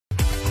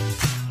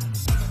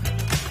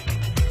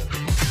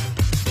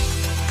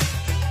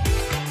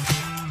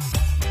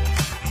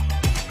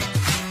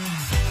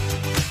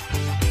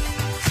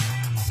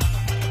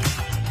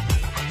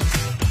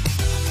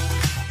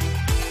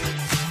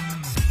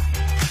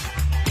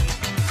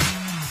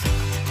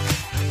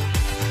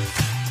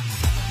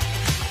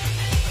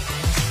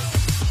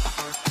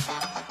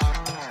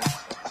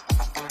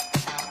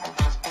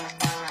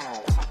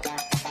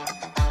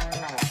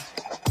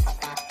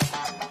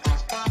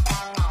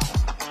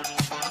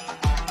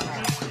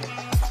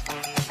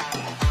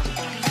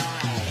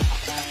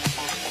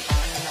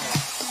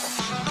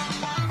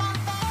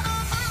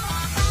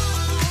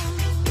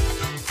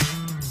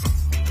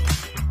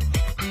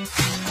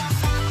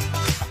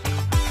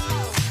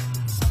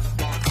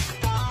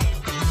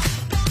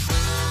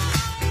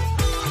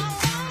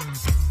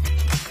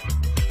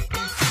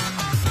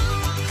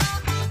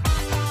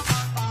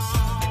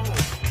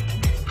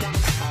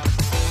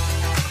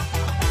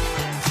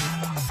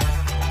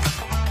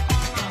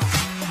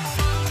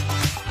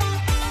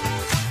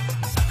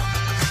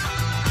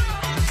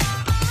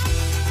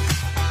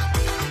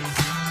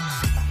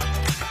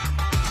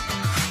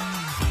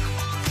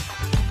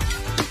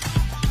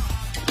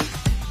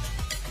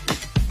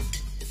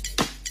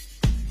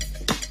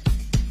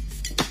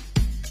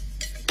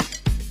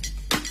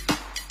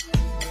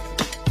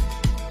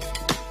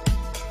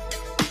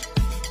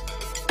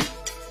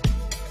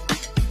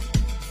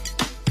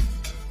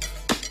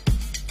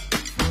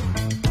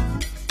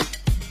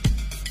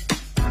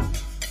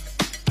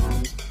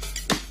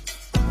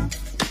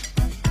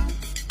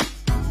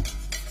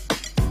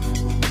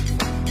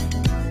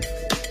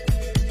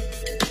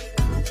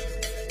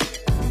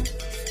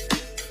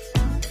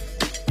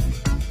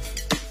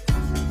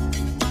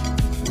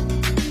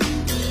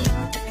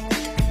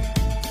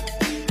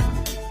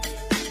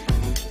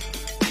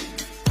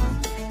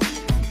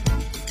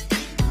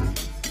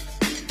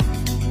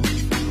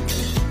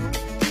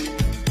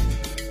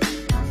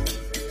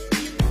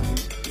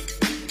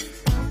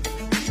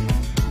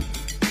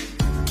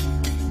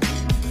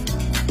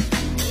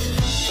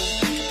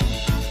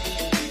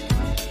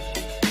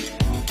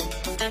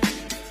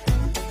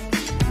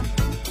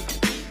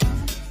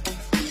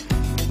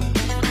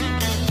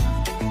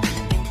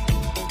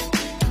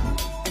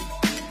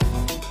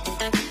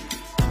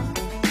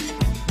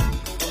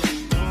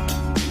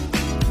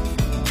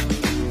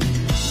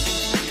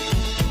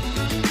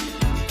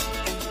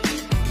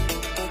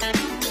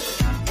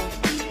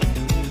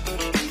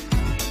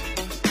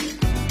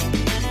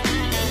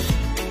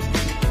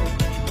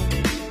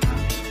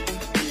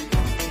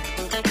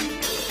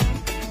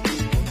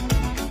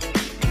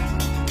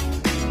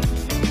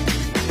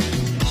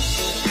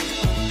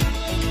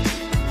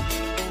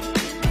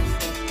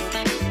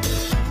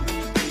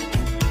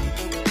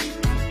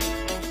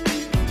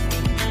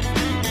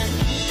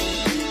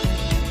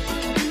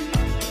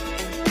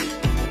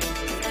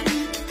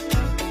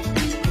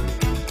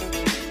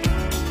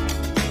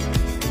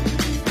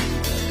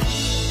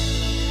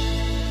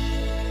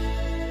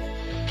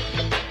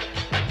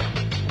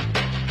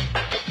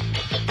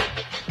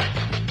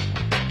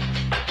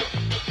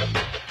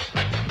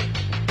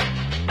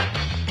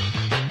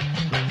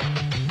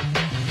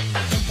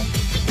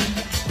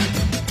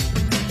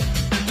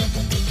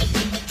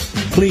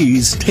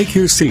Please take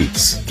your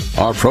seats.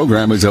 Our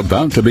program is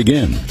about to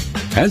begin.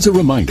 As a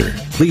reminder,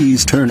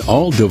 please turn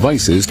all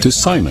devices to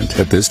silent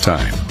at this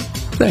time.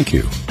 Thank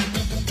you.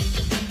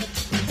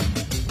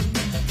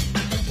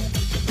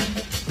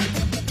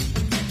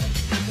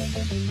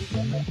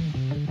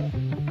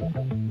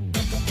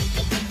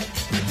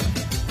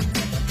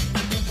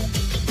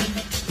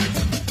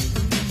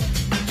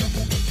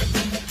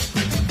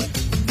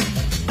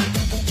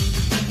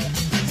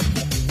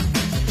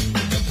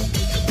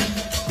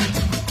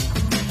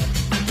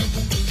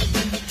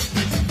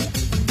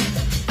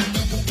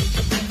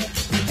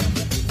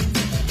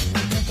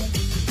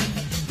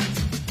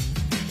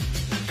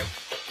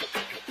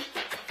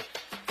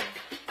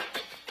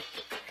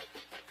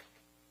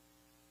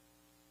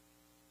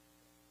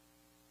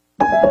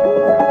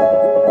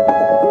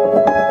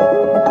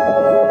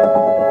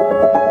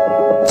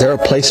 There are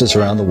places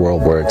around the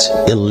world where it's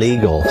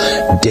illegal,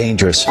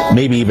 dangerous,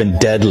 maybe even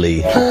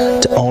deadly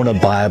to own a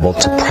Bible,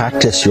 to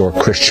practice your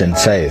Christian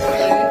faith.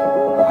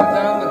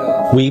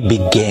 We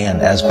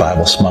began as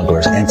Bible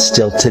smugglers, and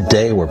still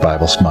today we're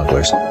Bible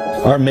smugglers.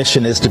 Our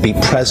mission is to be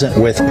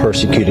present with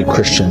persecuted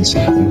Christians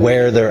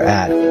where they're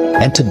at,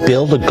 and to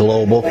build a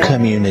global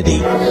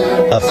community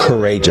of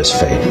courageous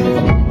faith.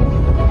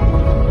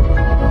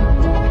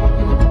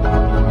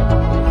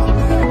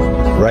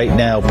 Right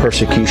now,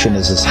 persecution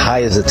is as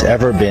high as it's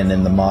ever been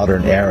in the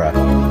modern era.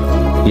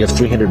 You have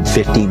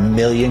 350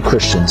 million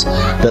Christians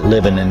that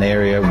live in an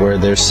area where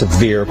there's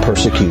severe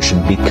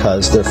persecution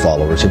because they're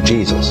followers of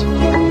Jesus.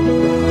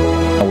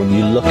 When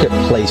you look at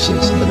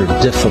places that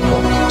are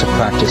difficult to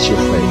practice your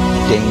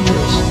faith,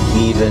 dangerous,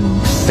 even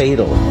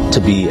fatal to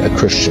be a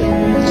Christian,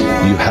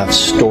 you have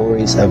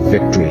stories of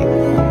victory.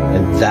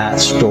 And that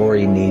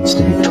story needs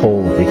to be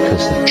told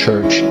because the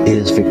church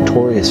is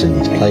victorious in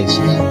these places.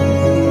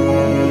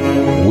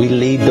 We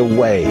lead the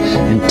way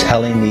in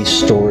telling these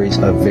stories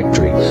of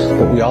victory,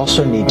 but we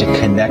also need to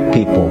connect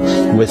people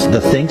with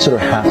the things that are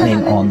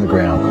happening on the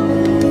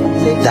ground.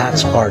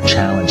 That's our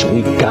challenge.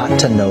 We've got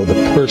to know the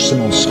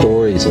personal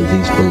stories of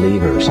these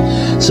believers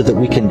so that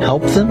we can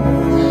help them,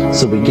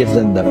 so we give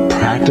them the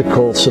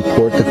practical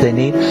support that they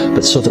need,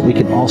 but so that we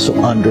can also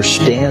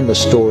understand the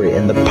story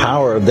and the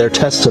power of their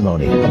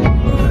testimony.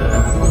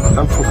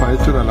 In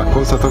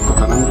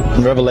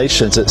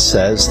Revelations it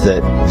says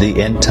that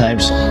the end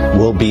times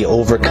will be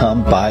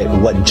overcome by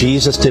what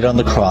Jesus did on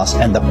the cross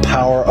and the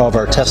power of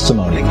our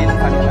testimony.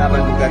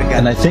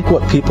 And I think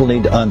what people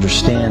need to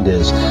understand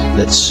is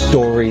that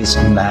stories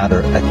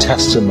matter. A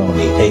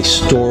testimony, a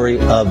story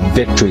of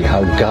victory,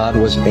 how God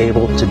was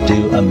able to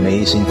do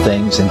amazing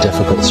things in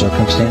difficult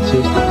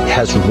circumstances,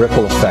 has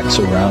ripple effects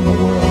around the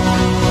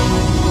world.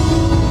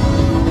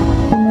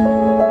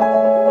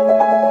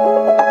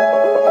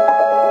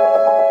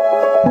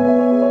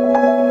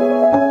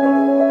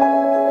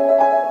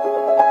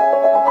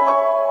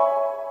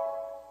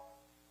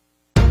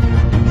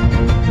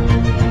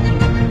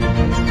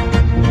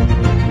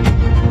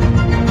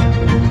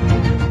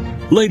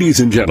 Ladies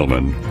and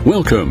gentlemen,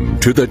 welcome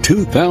to the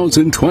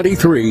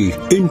 2023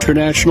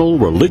 International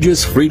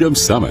Religious Freedom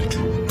Summit.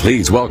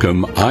 Please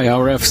welcome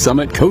IRF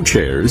Summit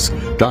Co-Chairs,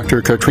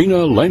 Dr. Katrina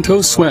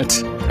Lantos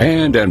Swett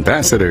and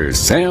Ambassador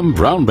Sam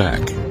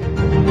Brownback.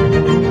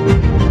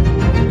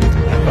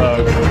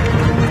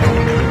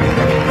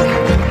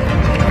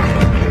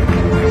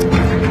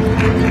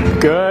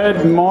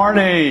 Good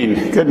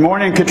morning. Good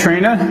morning,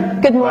 Katrina.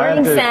 Good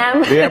morning,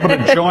 Sam. Be able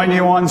to join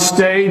you on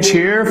stage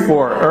here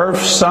for IRF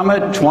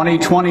Summit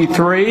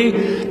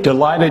 2023.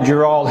 Delighted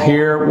you're all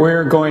here.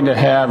 We're going to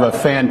have a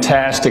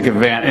fantastic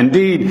event.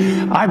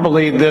 Indeed, I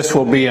believe this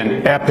will be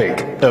an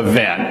epic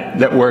event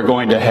that we're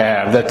going to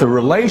have, that the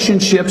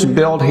relationships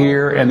built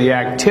here and the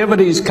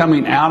activities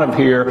coming out of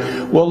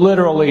here will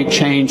literally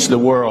change the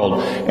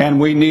world. And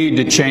we need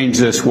to change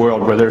this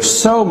world where there's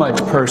so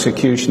much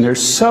persecution,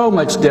 there's so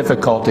much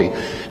difficulty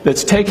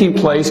that's taking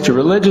place to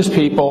religious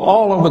people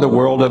all over the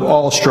world of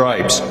all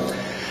stripes.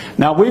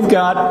 Now, we've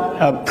got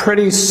a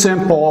pretty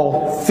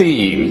simple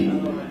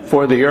theme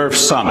for the IRF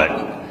Summit.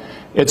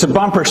 It's a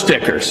bumper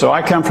sticker. So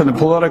I come from the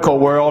political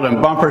world,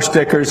 and bumper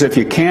stickers, if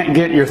you can't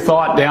get your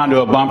thought down to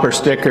a bumper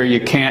sticker,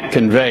 you can't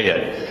convey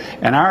it.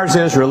 And ours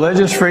is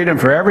religious freedom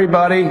for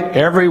everybody,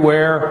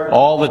 everywhere,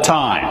 all the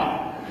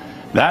time.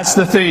 That's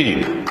the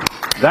theme.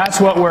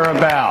 That's what we're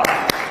about.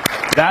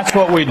 That's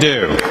what we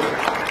do.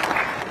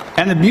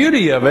 And the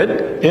beauty of it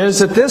is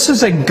that this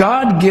is a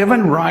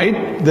God-given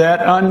right that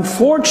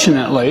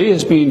unfortunately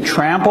is being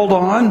trampled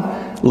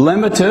on,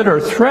 limited, or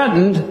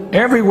threatened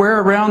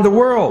everywhere around the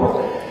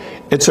world.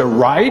 It's a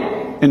right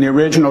in the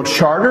original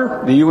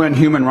charter, the UN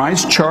Human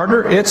Rights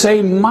Charter. It's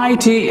a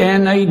mighty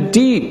and a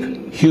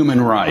deep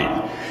human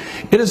right.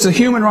 It is the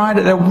human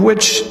right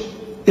which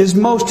is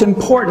most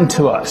important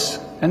to us,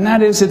 and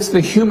that is it's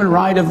the human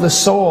right of the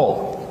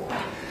soul.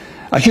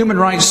 A human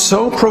right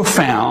so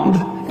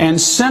profound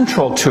and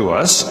central to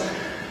us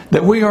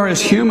that we are,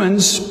 as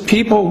humans,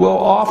 people will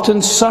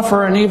often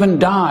suffer and even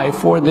die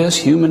for this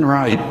human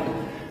right.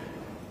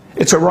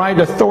 It's a right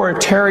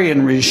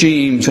authoritarian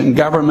regimes and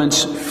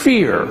governments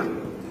fear.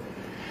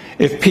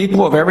 If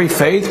people of every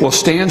faith will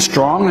stand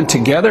strong and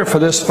together for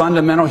this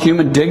fundamental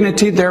human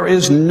dignity, there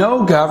is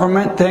no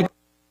government that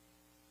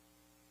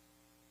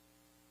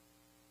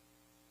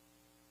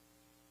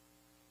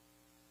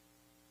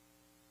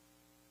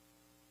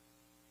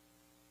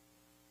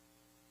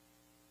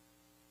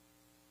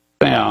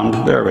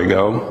there we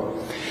go.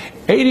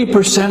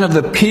 80% of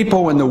the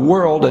people in the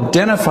world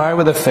identify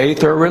with a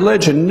faith or a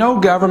religion. No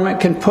government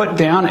can put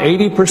down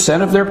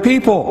 80% of their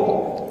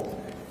people.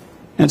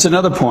 And it's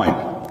another point.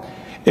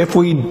 If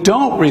we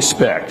don't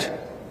respect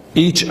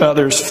each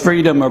other's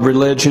freedom of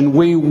religion,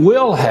 we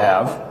will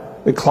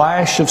have the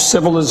clash of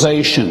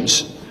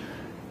civilizations.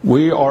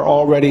 We are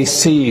already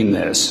seeing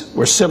this,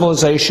 where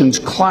civilizations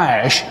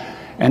clash,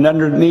 and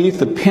underneath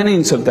the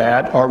pinnings of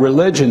that are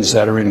religions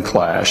that are in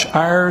clash.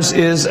 Ours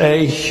is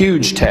a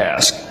huge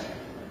task.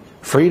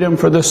 Freedom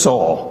for the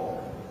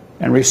soul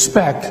and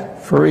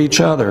respect for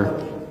each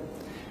other.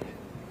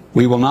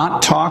 We will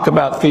not talk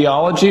about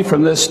theology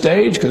from this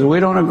stage because we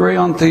don't agree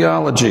on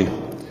theology.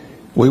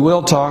 We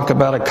will talk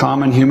about a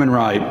common human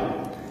right.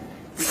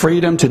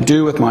 Freedom to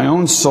do with my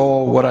own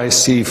soul what I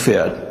see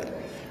fit.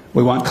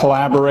 We want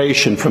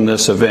collaboration from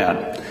this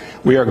event.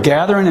 We are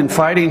gathering and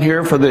fighting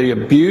here for the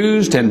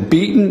abused and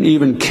beaten,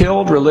 even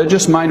killed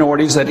religious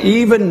minorities that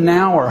even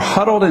now are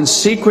huddled in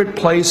secret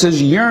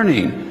places,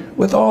 yearning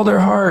with all their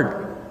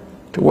heart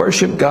to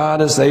worship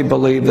God as they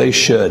believe they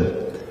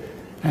should.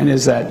 And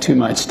is that too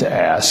much to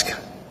ask?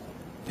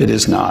 It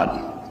is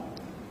not.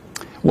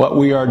 What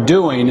we are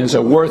doing is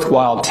a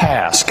worthwhile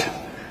task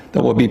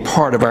that will be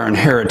part of our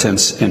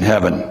inheritance in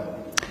heaven.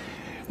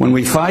 When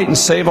we fight and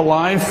save a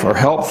life or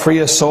help free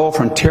a soul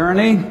from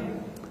tyranny,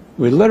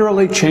 we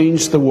literally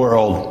change the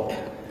world.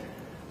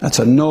 That's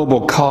a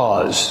noble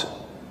cause,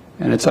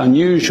 and it's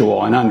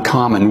unusual and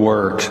uncommon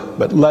work,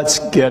 but let's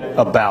get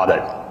about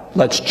it.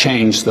 Let's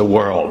change the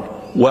world.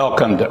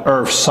 Welcome to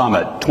IRF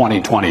Summit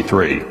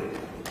 2023.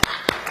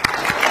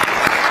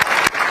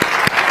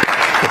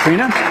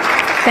 Katrina?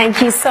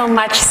 Thank you so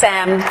much,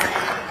 Sam.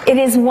 It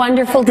is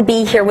wonderful to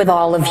be here with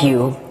all of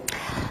you.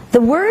 The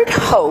word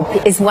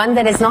hope is one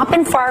that has not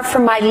been far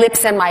from my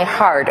lips and my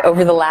heart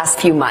over the last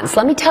few months.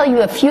 Let me tell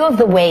you a few of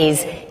the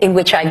ways in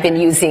which I've been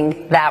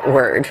using that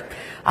word.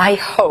 I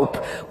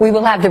hope we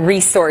will have the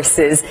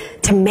resources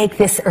to make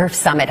this IRF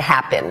Summit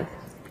happen.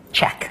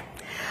 Check.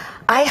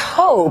 I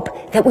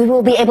hope that we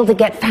will be able to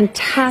get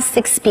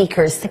fantastic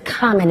speakers to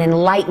come and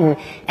enlighten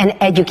and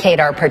educate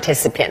our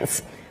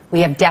participants.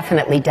 We have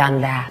definitely done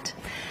that.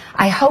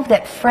 I hope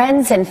that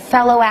friends and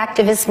fellow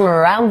activists from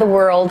around the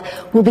world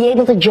will be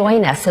able to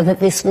join us so that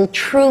this will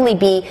truly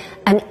be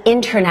an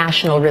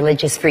international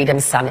religious freedom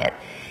summit.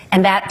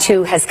 And that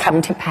too has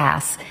come to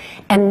pass.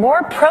 And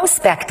more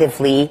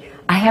prospectively,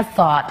 I have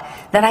thought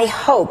that I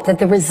hope that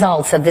the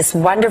results of this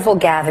wonderful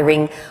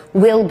gathering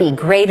will be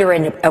greater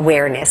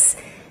awareness,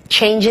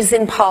 changes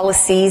in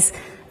policies,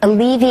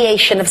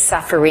 alleviation of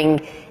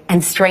suffering,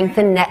 and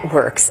strengthened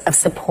networks of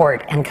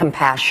support and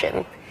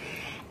compassion.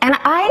 And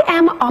I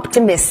am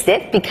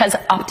optimistic, because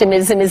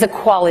optimism is a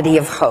quality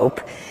of hope,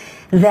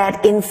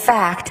 that in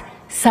fact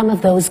some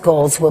of those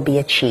goals will be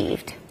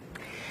achieved.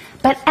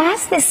 But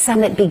as this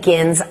summit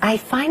begins, I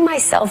find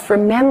myself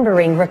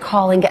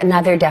recalling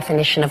another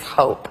definition of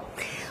hope,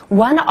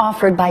 one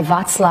offered by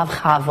Václav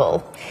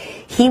Havel.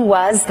 He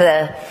was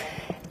the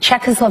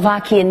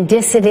Czechoslovakian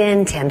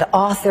dissident and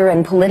author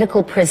and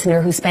political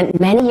prisoner who spent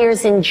many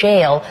years in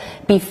jail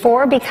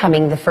before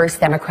becoming the first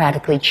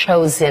democratically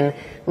chosen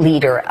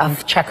leader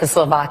of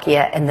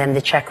Czechoslovakia and then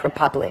the Czech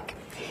Republic.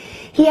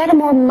 He had a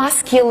more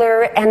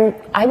muscular and,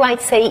 I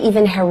might say,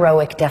 even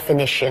heroic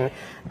definition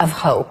of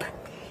hope.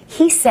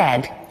 He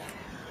said,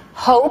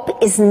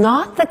 "Hope is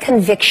not the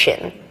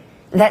conviction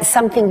that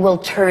something will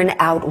turn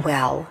out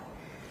well,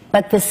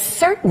 but the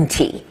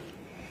certainty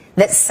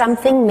that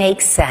something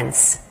makes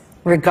sense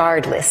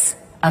regardless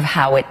of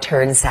how it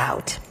turns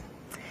out."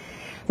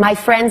 My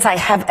friends, I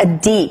have a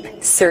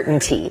deep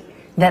certainty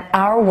that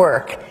our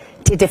work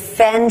to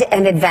defend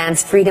and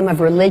advance freedom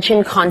of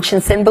religion,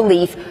 conscience, and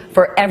belief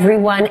for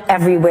everyone,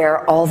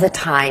 everywhere, all the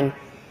time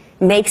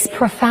makes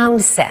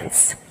profound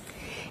sense.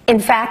 In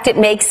fact, it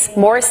makes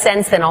more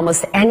sense than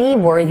almost any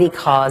worthy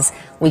cause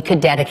we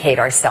could dedicate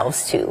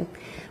ourselves to.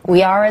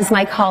 We are, as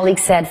my colleague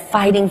said,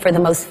 fighting for the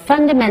most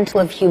fundamental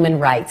of human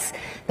rights,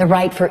 the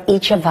right for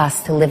each of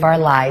us to live our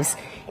lives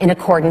in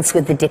accordance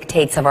with the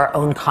dictates of our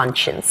own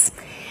conscience.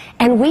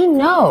 And we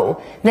know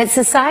that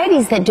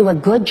societies that do a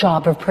good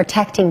job of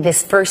protecting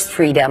this first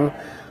freedom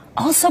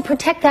also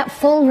protect that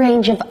full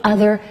range of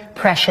other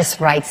precious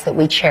rights that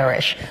we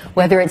cherish,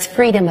 whether it's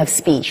freedom of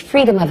speech,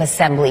 freedom of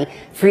assembly,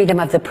 freedom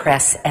of the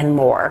press, and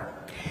more.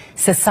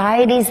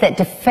 Societies that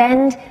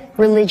defend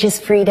religious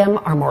freedom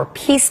are more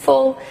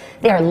peaceful,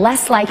 they are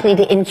less likely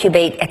to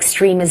incubate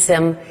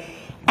extremism,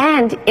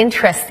 and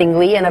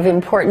interestingly, and of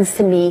importance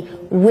to me,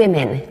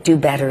 women do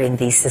better in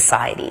these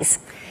societies.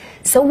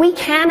 So we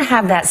can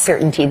have that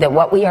certainty that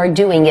what we are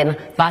doing, in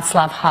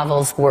Václav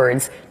Havel's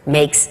words,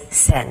 makes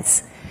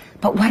sense.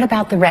 But what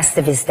about the rest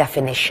of his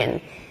definition?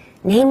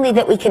 Namely,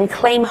 that we can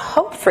claim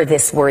hope for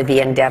this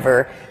worthy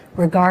endeavor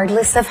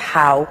regardless of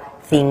how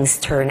things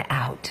turn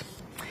out.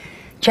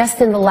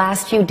 Just in the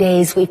last few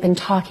days, we've been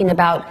talking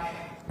about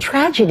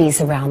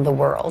tragedies around the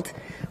world.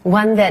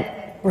 One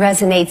that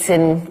resonates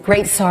in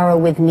great sorrow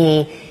with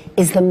me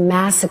is the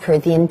massacre,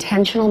 the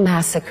intentional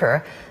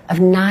massacre of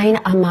 9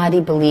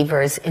 Ahmadi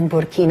believers in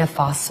Burkina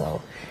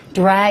Faso,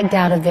 dragged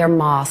out of their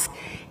mosque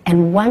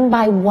and one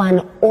by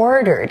one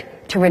ordered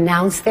to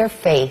renounce their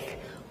faith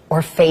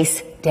or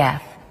face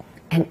death.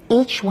 And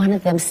each one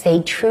of them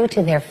stayed true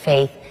to their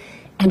faith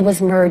and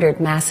was murdered,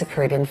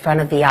 massacred in front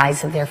of the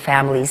eyes of their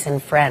families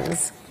and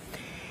friends.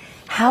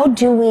 How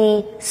do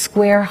we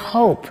square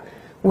hope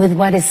with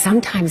what is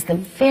sometimes the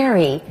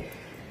very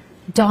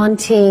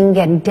daunting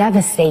and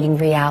devastating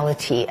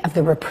reality of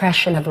the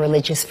repression of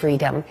religious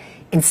freedom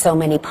in so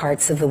many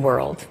parts of the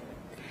world?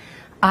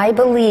 I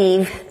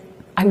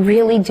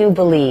really do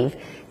believe,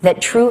 that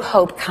true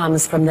hope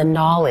comes from the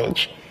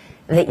knowledge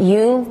that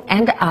you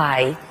and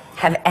I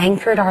have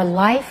anchored our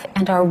life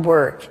and our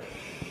work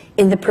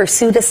in the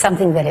pursuit of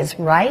something that is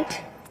right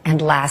and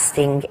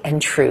lasting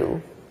and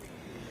true.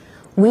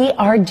 We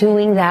are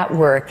doing that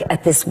work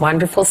at this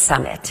wonderful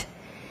summit.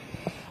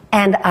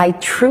 And I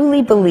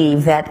truly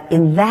believe that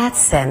in that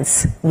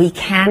sense, we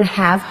can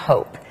have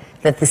hope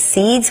that the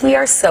seeds we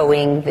are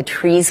sowing, the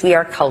trees we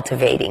are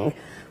cultivating,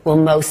 will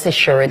most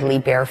assuredly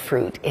bear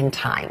fruit in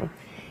time.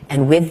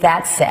 And with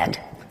that said,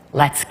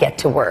 let's get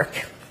to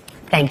work.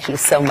 Thank you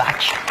so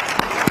much.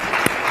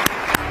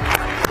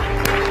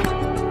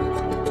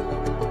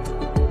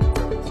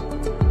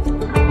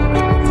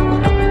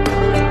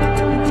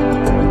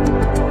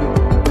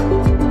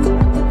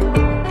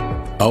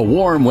 A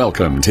warm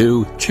welcome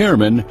to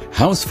Chairman,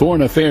 House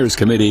Foreign Affairs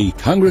Committee,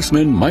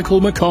 Congressman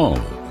Michael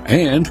McCaul,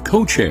 and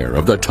Co-Chair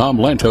of the Tom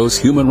Lantos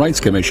Human Rights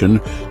Commission,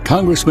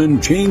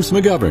 Congressman James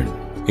McGovern,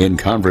 in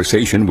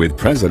conversation with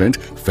President,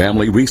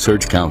 Family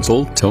Research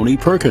Council, Tony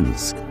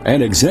Perkins,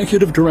 and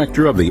Executive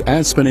Director of the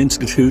Aspen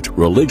Institute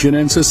Religion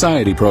and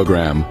Society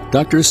Program,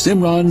 Dr.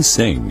 Simran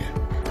Singh.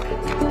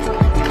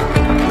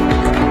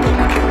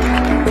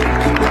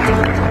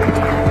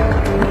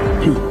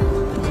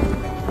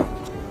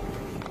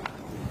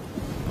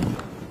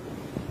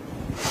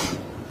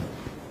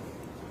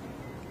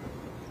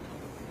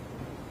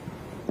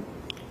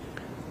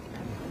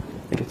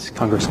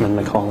 Congressman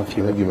McCaul, if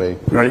you may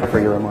ready for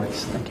your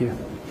remarks. Thank you.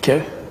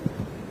 Okay.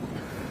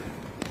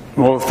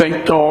 Well,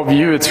 thank all of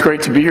you. It's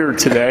great to be here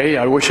today.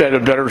 I wish I had a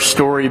better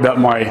story about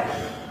my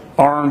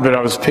arm, but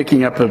I was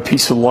picking up a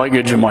piece of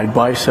luggage and my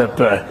bicep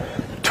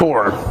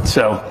tore.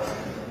 So,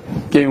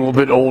 getting a little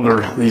bit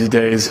older these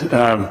days.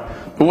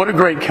 But what a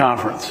great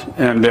conference.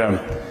 And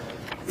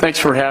thanks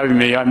for having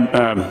me.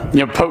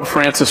 Pope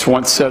Francis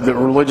once said that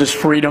religious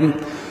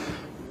freedom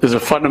is a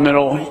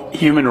fundamental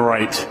human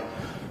right.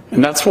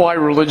 And that's why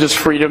religious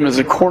freedom is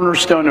a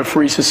cornerstone of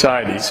free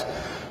societies,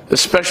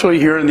 especially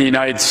here in the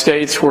United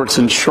States, where it's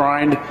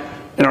enshrined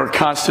in our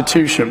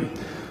Constitution,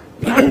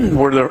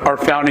 where our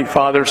founding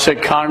fathers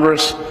said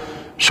Congress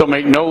shall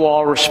make no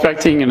law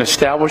respecting an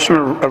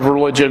establishment of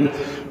religion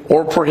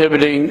or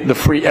prohibiting the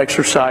free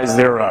exercise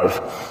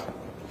thereof.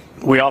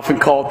 We often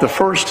call it the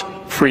first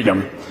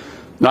freedom,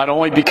 not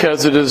only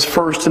because it is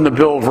first in the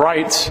Bill of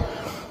Rights,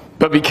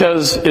 but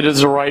because it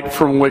is a right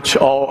from which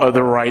all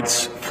other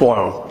rights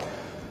flow.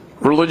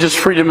 Religious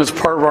freedom is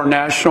part of our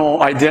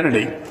national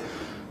identity.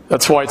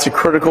 That's why it's a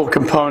critical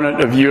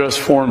component of U.S.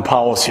 foreign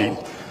policy.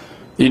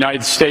 The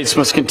United States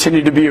must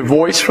continue to be a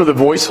voice for the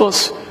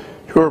voiceless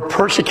who are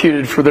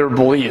persecuted for their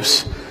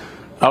beliefs.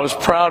 I was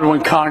proud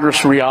when Congress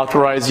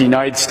reauthorized the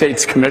United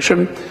States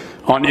Commission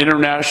on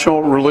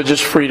International Religious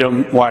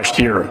Freedom last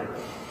year.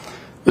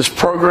 This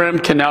program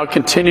can now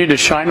continue to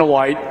shine a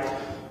light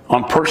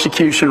on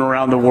persecution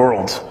around the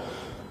world.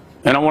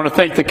 And I want to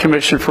thank the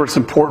Commission for its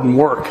important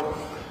work.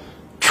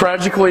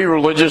 Tragically,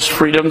 religious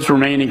freedoms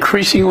remain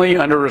increasingly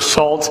under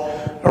assault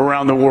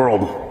around the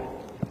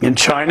world. In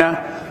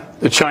China,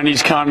 the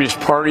Chinese Communist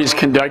Party is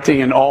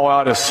conducting an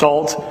all-out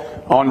assault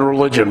on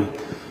religion.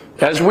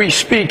 As we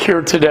speak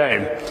here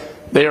today,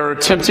 they are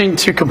attempting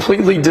to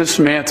completely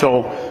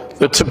dismantle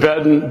the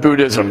Tibetan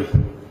Buddhism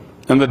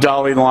and the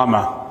Dalai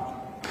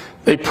Lama.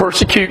 They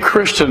persecute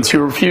Christians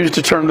who refuse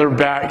to turn their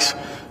backs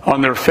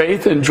on their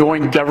faith and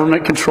join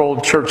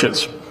government-controlled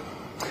churches.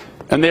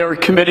 And they are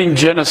committing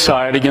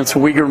genocide against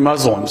Uyghur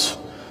Muslims.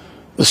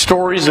 The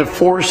stories of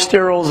forced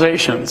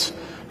sterilizations,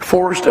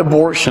 forced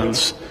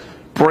abortions,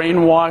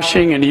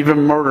 brainwashing, and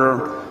even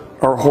murder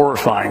are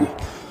horrifying.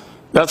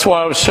 That's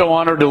why I was so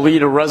honored to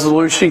lead a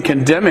resolution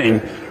condemning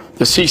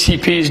the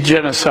CCP's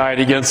genocide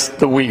against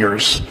the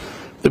Uyghurs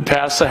that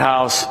passed the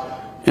House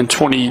in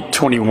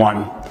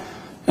 2021.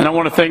 And I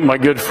want to thank my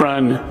good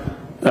friend,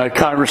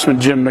 Congressman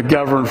Jim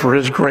McGovern, for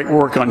his great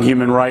work on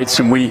human rights,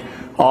 and we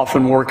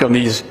often work on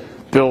these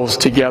bills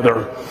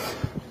together.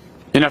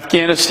 In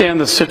Afghanistan,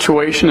 the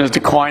situation has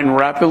declined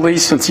rapidly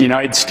since the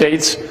United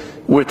States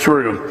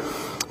withdrew,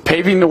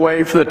 paving the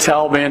way for the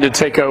Taliban to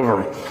take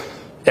over.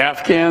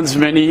 Afghans,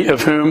 many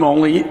of whom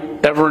only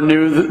ever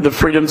knew the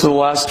freedoms of the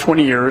last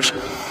 20 years,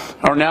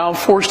 are now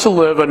forced to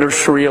live under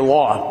Sharia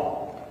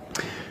law.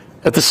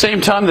 At the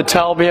same time, the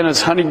Taliban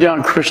is hunting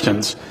down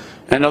Christians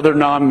and other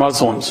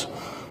non-Muslims.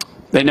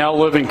 They now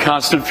live in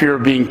constant fear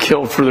of being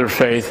killed for their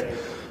faith.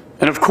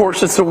 And of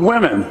course, it's the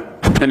women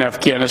in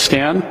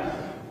Afghanistan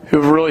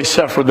who've really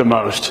suffered the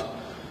most.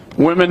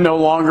 Women no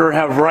longer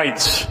have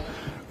rights.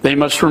 They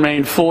must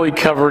remain fully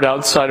covered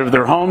outside of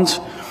their homes.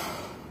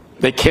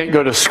 They can't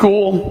go to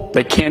school.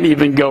 They can't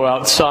even go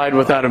outside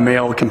without a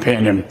male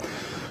companion.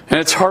 And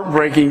it's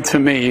heartbreaking to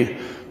me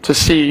to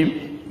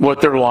see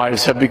what their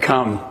lives have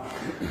become.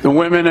 The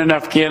women in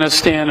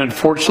Afghanistan,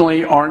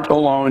 unfortunately, aren't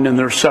alone in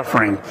their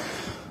suffering.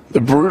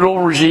 The brutal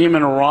regime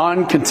in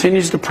Iran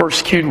continues to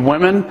persecute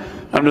women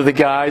under the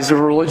guise of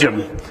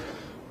religion.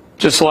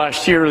 Just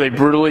last year, they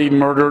brutally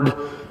murdered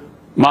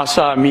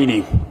Mahsa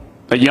Amini,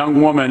 a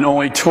young woman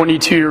only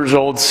 22 years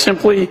old,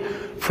 simply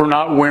for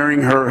not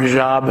wearing her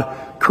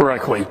hijab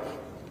correctly.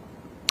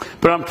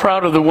 But I'm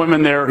proud of the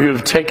women there who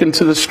have taken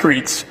to the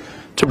streets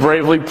to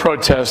bravely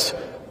protest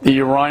the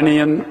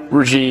Iranian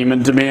regime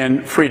and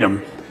demand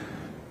freedom.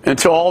 And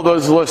to all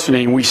those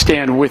listening, we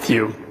stand with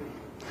you.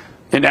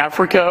 In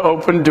Africa,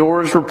 Open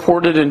Doors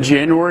reported in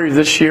January of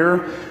this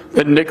year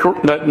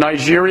that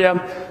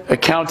Nigeria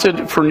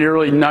accounted for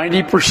nearly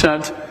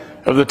 90%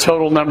 of the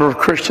total number of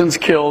Christians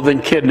killed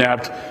and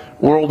kidnapped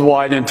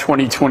worldwide in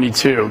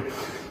 2022.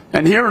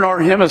 And here in our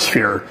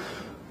hemisphere,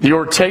 the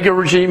Ortega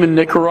regime in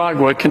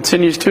Nicaragua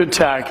continues to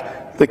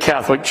attack the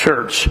Catholic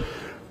Church.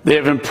 They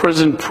have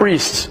imprisoned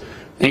priests,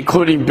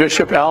 including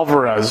Bishop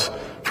Alvarez,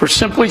 for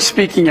simply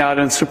speaking out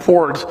in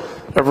support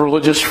of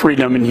religious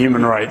freedom and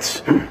human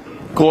rights.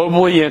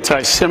 Globally,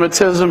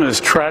 anti-Semitism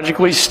is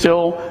tragically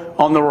still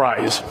on the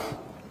rise.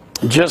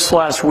 Just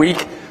last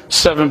week,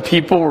 7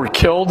 people were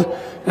killed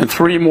and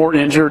 3 more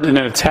injured in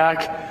an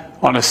attack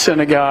on a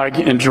synagogue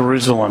in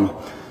Jerusalem.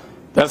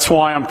 That's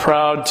why I'm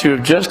proud to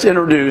have just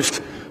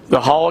introduced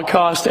the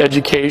Holocaust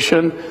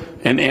Education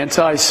and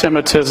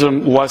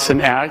Anti-Semitism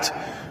Lesson Act,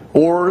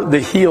 or the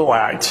HEAL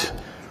Act.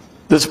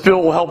 This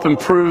bill will help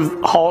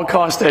improve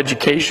Holocaust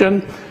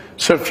education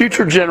so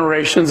future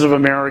generations of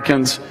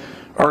Americans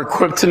are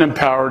equipped and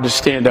empowered to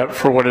stand up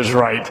for what is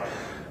right.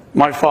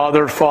 My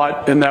father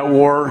fought in that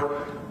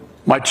war.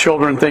 My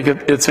children think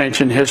it's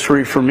ancient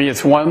history. For me,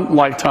 it's one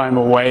lifetime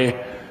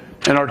away,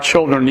 and our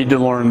children need to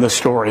learn the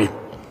story.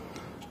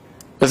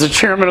 As the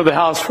chairman of the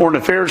House Foreign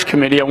Affairs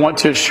Committee, I want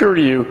to assure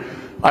you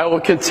I will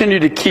continue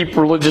to keep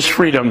religious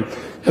freedom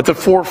at the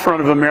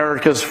forefront of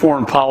America's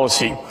foreign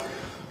policy.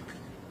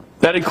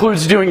 That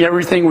includes doing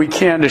everything we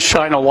can to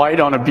shine a light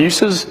on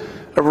abuses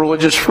of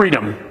religious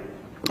freedom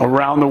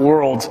around the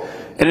world,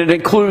 and it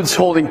includes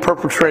holding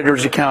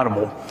perpetrators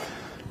accountable.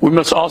 We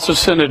must also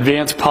send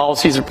advanced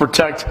policies to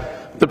protect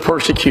the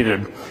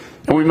persecuted,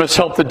 and we must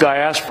help the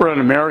diaspora in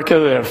America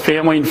that have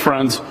family and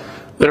friends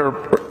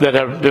that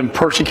have been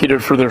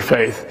persecuted for their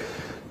faith.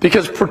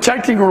 Because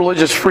protecting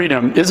religious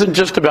freedom isn't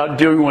just about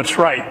doing what's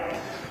right.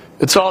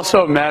 It's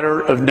also a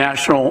matter of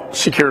national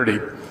security.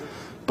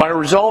 By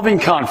resolving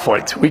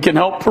conflict, we can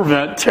help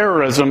prevent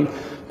terrorism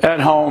at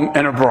home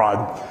and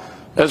abroad.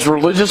 As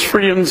religious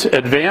freedoms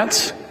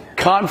advance,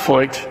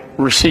 conflict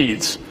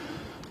recedes.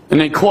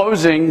 And in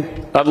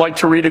closing, I'd like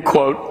to read a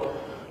quote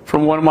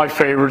from one of my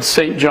favorites,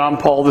 St. John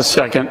Paul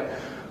II,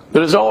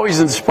 that has always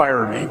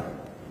inspired me,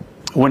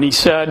 when he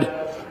said,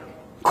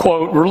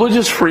 quote,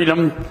 "Religious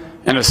freedom,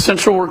 an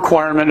essential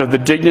requirement of the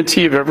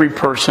dignity of every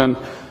person,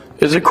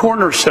 is a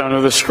cornerstone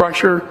of the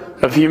structure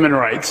of human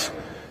rights,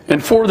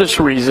 and for this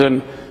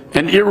reason,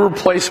 an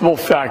irreplaceable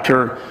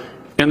factor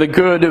in the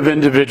good of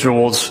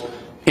individuals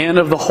and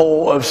of the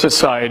whole of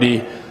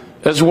society,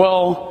 as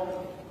well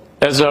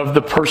as of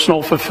the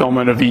personal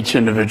fulfillment of each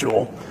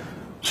individual."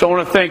 So I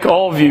want to thank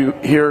all of you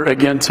here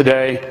again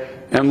today,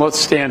 and let's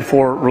stand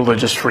for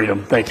religious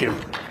freedom. Thank you.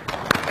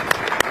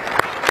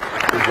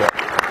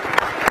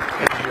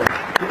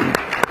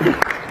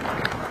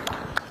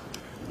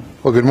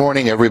 Well, good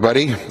morning,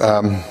 everybody.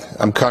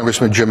 I'm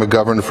Congressman Jim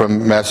McGovern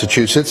from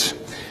Massachusetts,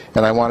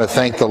 and I want to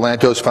thank the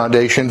Lantos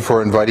Foundation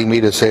for inviting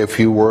me to say a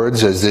few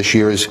words as this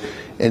year's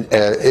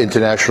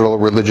International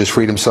Religious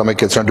Freedom Summit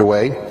gets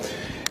underway.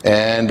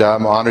 And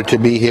I'm honored to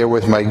be here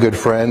with my good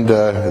friend,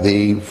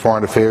 the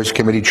Foreign Affairs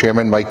Committee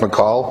Chairman, Mike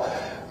McCaul.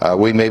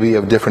 We may be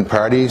of different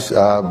parties,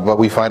 but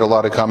we find a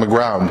lot of common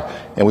ground,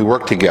 and we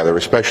work together,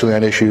 especially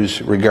on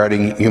issues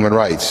regarding human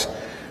rights.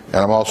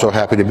 And I'm also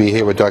happy to be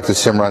here with Dr.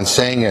 Simran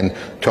Singh and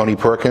Tony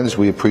Perkins.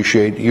 We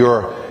appreciate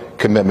your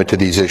commitment to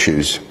these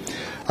issues.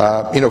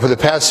 For the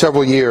past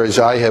several years,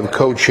 I have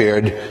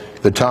co-chaired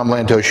the Tom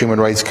Lantos Human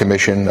Rights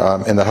Commission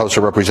in the House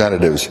of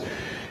Representatives,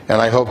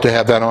 and I hope to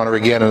have that honor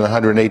again in the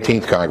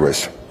 118th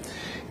Congress.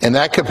 In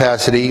that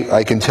capacity,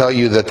 I can tell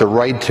you that the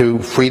right to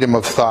freedom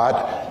of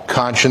thought,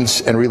 conscience,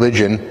 and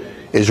religion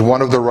is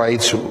one of the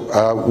rights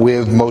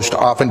we've most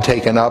often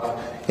taken up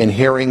in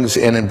hearings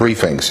and in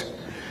briefings.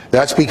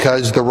 That's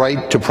because the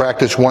right to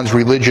practice one's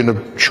religion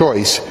of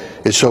choice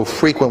is so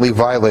frequently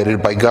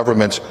violated by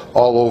governments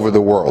all over the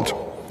world.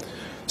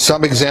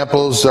 Some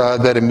examples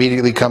that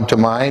immediately come to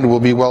mind will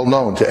be well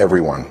known to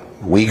everyone.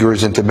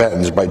 Uyghurs and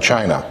Tibetans by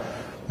China,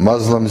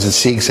 Muslims and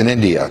Sikhs in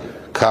India,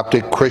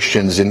 Coptic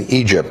Christians in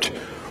Egypt,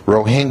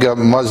 Rohingya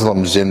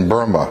Muslims in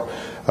Burma,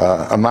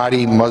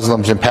 Ahmadi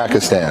Muslims in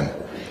Pakistan,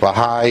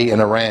 Baha'i in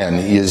Iran,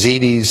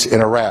 Yazidis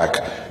in Iraq,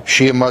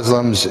 Shia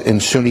Muslims in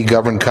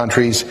Sunni-governed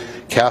countries,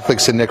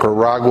 Catholics in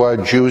Nicaragua,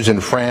 Jews in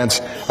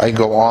France. I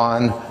go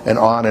on and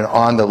on and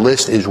on. The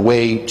list is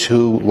way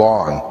too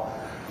long.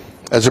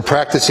 As a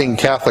practicing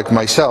Catholic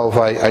myself,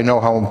 I know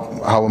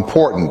how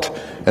important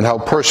and how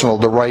personal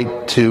the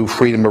right to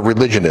freedom of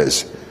religion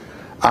is.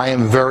 I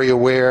am very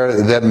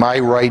aware that my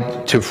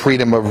right to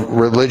freedom of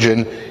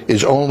religion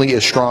is only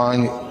as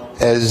strong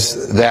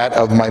as that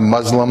of my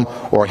Muslim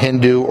or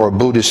Hindu or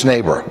Buddhist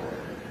neighbor.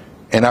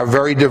 In our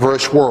very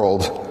diverse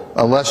world,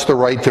 unless the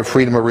right to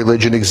freedom of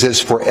religion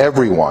exists for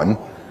everyone,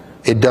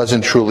 it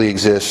doesn't truly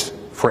exist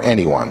for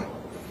anyone.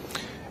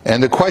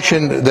 And the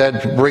question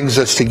that brings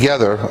us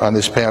together on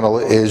this panel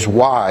is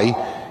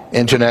why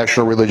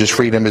international religious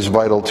freedom is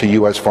vital to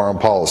U.S. foreign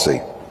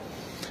policy.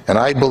 And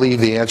I believe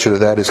the answer to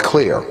that is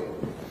clear.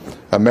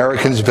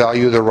 Americans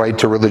value the right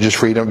to religious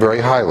freedom very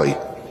highly.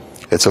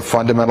 It's a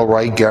fundamental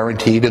right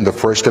guaranteed in the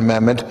First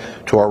Amendment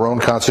to our own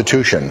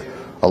Constitution,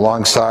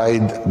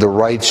 alongside the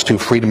rights to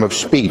freedom of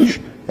speech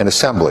and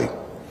assembly.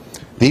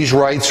 These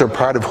rights are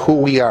part of who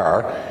we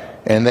are,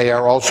 and they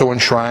are also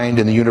enshrined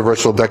in the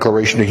Universal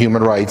Declaration of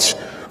Human Rights,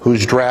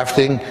 whose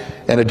drafting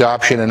and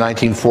adoption in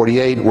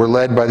 1948 were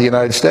led by the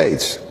United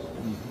States.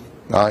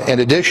 In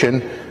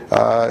addition,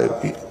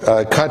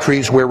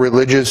 countries where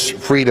religious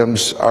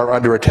freedoms are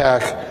under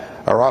attack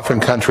are often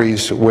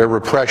countries where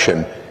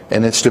repression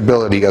and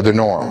instability are the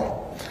norm.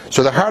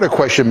 So the harder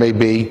question may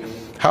be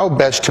how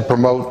best to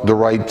promote the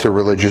right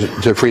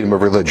to freedom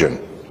of religion.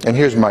 And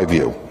here's my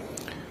view.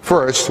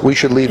 First, we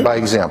should lead by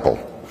example.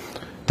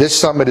 This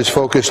summit is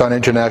focused on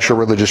international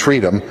religious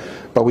freedom,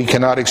 but we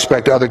cannot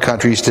expect other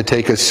countries to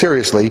take us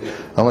seriously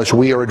unless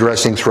we are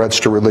addressing threats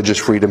to religious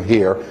freedom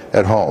here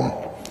at home.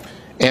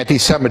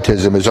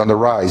 Anti-Semitism is on the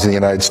rise in the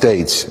United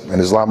States,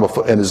 and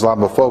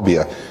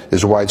Islamophobia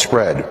is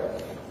widespread.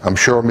 I'm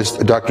sure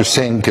Dr.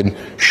 Singh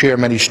can share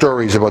many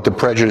stories about the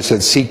prejudice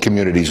that Sikh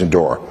communities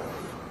endure.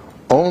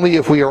 Only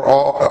if we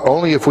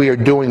are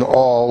doing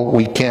all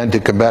we can to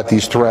combat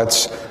these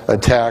threats,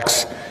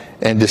 attacks,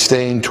 and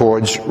disdain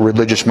towards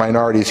religious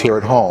minorities here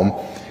at home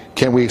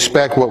can we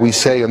expect what we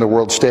say on the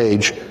world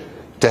stage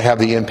to have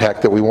the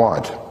impact that we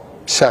want.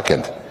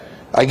 Second,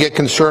 I get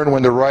concerned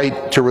when the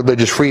right to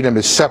religious freedom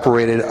is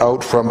separated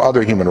out from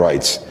other human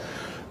rights.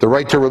 The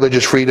right to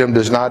religious freedom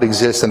does not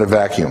exist in a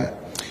vacuum.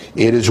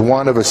 It is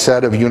one of a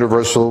set of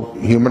universal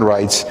human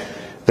rights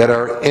that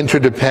are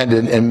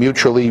interdependent and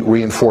mutually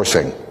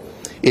reinforcing.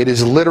 It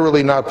is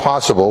literally not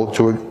possible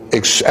to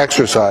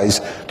exercise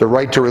the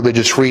right to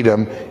religious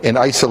freedom in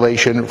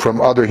isolation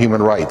from other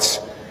human rights.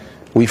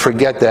 We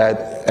forget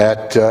that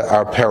at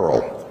our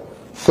peril.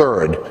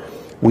 Third,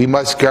 we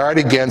must guard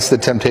against the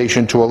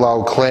temptation to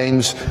allow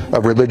claims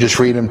of religious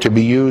freedom to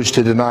be used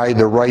to deny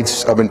the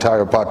rights of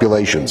entire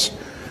populations.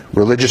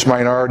 Religious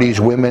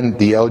minorities, women,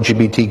 the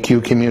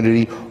LGBTQ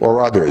community,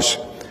 or others.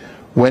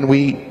 When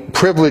we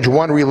privilege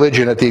one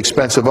religion at the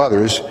expense of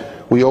others,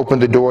 we open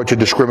the door to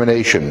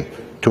discrimination,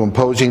 to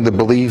imposing the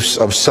beliefs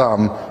of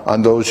some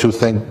on those who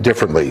think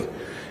differently,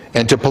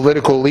 and to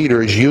political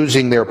leaders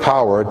using their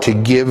power to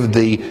give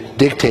the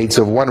dictates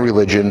of one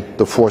religion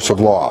the force of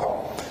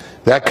law.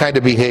 That kind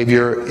of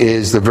behavior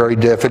is the very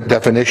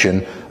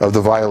definition of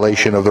the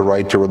violation of the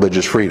right to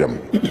religious freedom.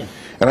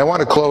 And I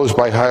want to close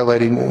by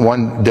highlighting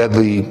one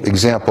deadly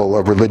example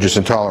of religious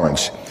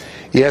intolerance.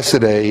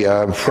 Yesterday,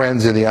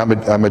 friends in the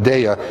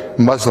Ahmadiyya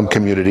Muslim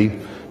community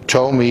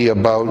told me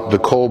about the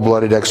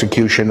cold-blooded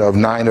execution of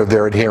 9 of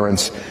their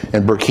adherents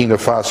in Burkina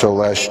Faso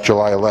last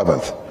July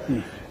 11th.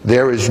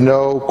 There is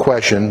no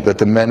question that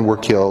the men were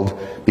killed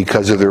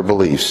because of their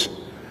beliefs.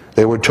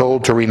 They were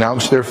told to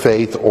renounce their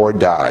faith or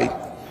die.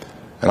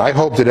 And I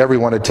hope that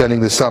everyone attending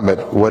the summit,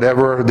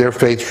 whatever their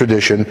faith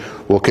tradition,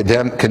 will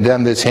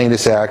condemn this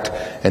heinous act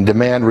and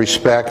demand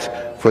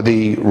respect for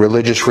the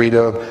religious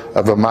freedom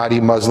of Ahmadi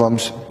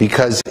Muslims,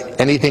 because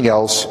anything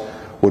else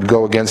would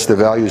go against the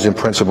values and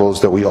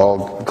principles that we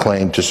all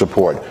claim to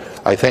support.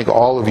 I thank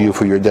all of you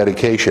for your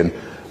dedication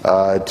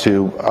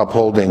to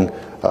upholding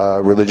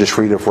religious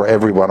freedom for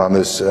everyone on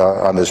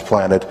this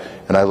planet,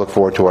 and I look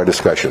forward to our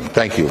discussion.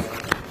 Thank you.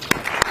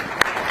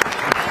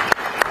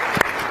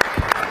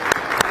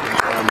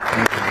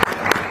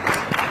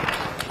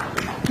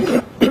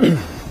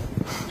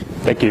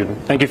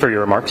 Thank you for your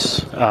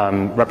remarks.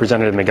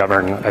 Representative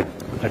McGovern,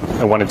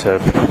 I wanted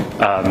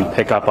to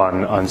pick up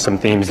on some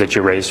themes that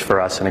you raised for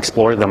us and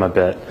explore them a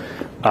bit.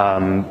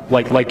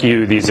 Like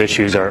you, these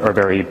issues are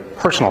very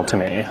personal to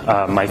me.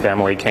 My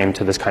family came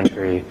to this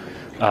country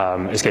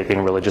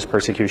escaping religious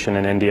persecution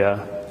in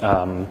India.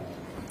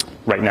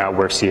 Right now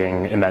we're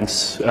seeing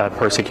immense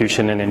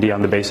persecution in India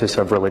on the basis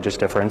of religious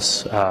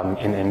difference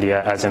in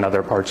India as in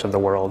other parts of the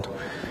world.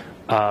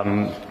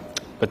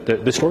 But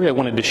the story I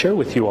wanted to share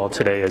with you all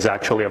today is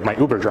actually of my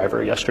Uber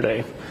driver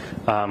yesterday.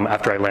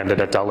 After I landed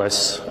at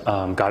Dulles,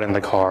 got in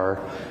the car,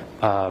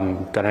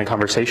 got in a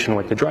conversation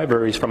with the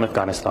driver. He's from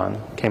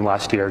Afghanistan, came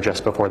last year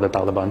just before the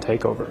Taliban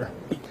takeover.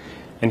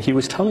 And he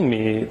was telling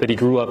me that he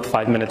grew up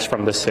 5 minutes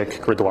from the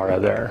Sikh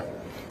Gurdwara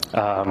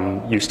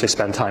there, used to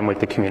spend time with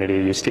the community,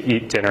 used to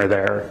eat dinner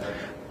there.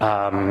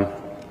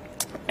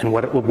 And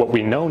what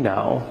we know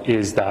now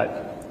is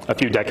that a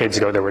few decades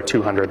ago there were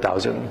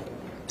 200,000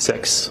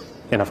 Sikhs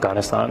in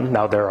Afghanistan.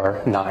 Now there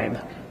are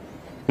 9.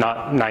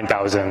 Not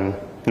 9,000,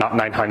 not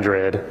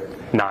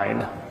 900,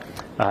 9.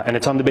 And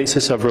it's on the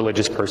basis of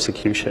religious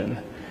persecution.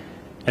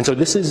 And so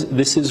this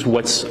is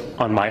what's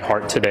on my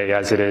heart today,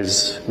 as it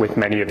is with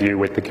many of you,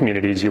 with the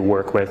communities you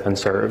work with and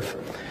serve.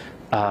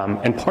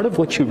 And part of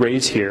what you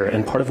raise here,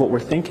 and part of what we're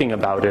thinking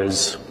about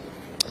is,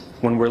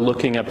 when we're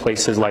looking at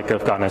places like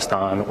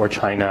Afghanistan or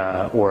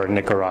China or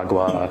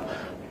Nicaragua,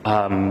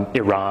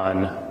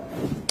 Iran,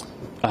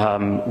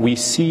 we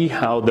see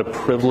how the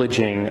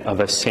privileging of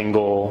a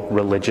single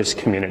religious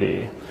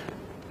community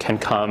can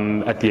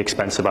come at the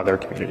expense of other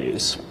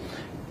communities.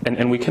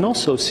 And we can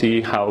also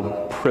see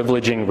how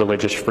privileging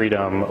religious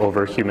freedom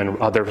over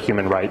other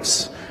human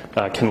rights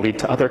can lead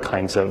to other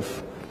kinds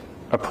of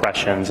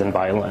oppressions and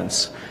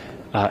violence.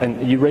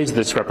 And you raised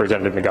this,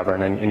 Representative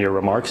McGovern, in your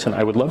remarks, and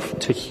I would love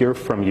to hear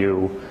from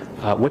you.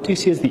 What do you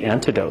see as the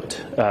antidote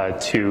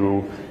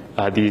to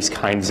these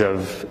kinds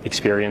of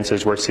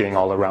experiences we're seeing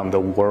all around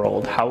the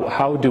world?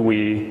 How do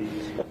we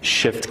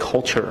shift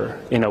culture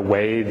in a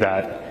way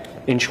that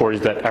ensures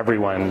that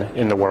everyone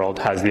in the world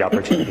has the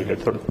opportunity to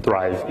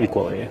thrive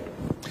equally?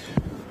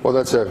 Well,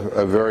 that's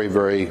a very,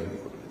 very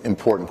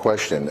important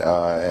question,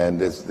 and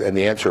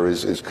the answer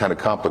is kind of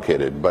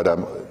complicated. But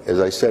as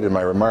I said in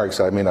my remarks,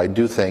 I mean, I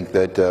do think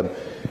that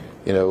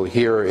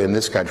here in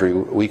this country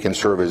we can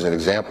serve as an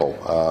example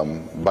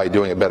by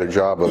doing a better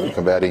job of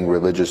combating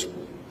religious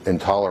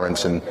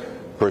intolerance and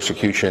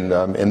persecution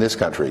in this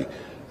country.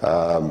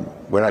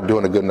 We're not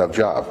doing a good enough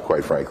job,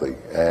 quite frankly,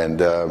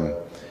 and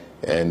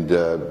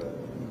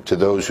to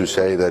those who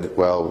say that,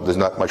 well, there's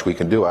not much we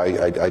can do,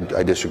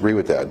 I disagree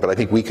with that. But I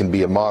think we can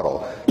be a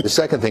model. The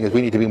second thing is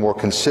we need to be more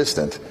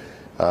consistent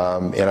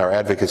in our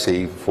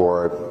advocacy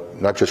for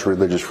not just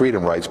religious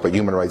freedom rights, but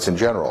human rights in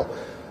general.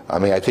 I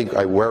mean, I think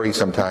I worry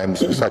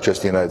sometimes, it's not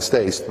just the United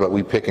States, but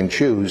we pick and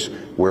choose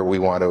where we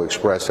want to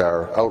express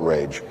our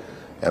outrage.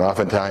 And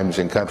oftentimes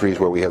in countries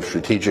where we have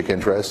strategic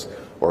interests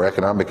or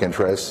economic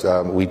interests,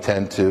 we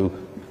tend to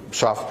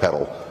soft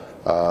pedal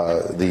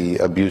the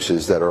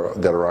abuses that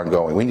are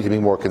ongoing. We need to be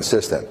more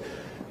consistent.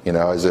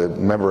 As a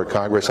member of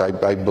Congress,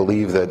 I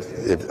believe that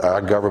if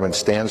our government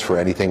stands for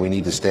anything, we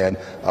need to stand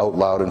out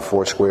loud and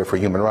foursquare for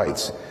human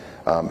rights.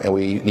 And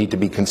we need to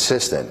be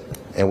consistent,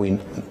 and we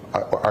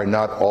are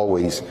not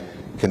always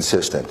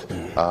consistent.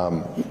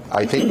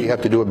 I think we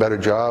have to do a better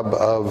job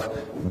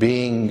of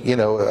being,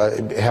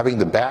 having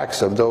the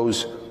backs of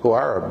those who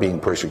are being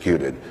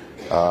persecuted.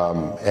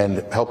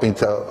 And helping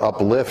to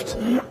uplift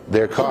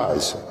their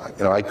cause.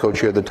 I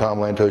co-chair the Tom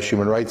Lantos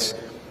Human Rights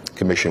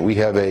Commission. We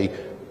have a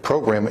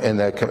program in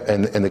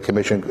the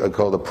commission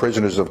called the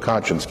Prisoners of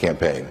Conscience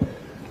campaign.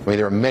 I mean,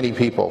 there are many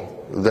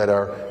people that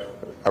are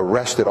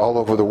arrested all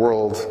over the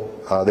world.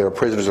 They are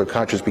prisoners of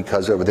conscience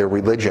because of their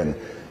religion,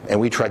 and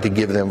we try to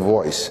give them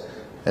voice.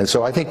 And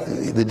so I think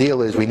the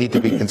deal is we need to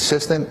be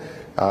consistent,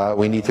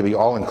 we need to be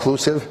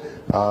all-inclusive,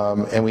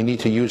 and we need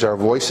to use our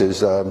voices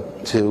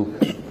to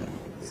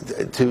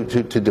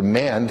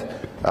demand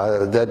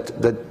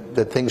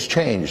that things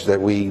change, that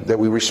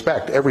we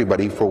respect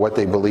everybody for what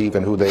they believe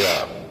and who they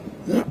are.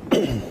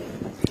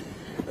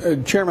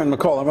 Chairman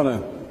McCaul, I want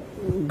to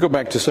go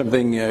back to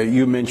something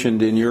you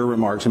mentioned in your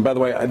remarks. And by the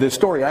way, the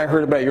story I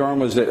heard about your arm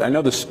was that I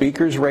know the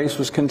speaker's race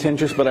was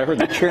contentious, but I heard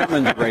the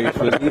chairman's race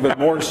was even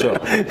more so.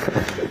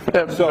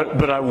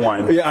 But I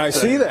won. Yeah, I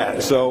see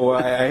that. So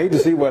I hate to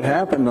see what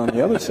happened on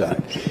the other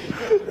side.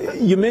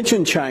 You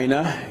mentioned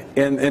China,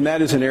 and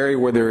that is an area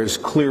where there is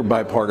clear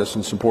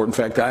bipartisan support. In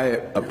fact, I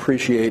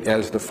appreciate,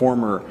 as the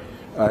former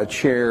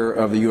chair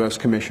of the U.S.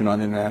 Commission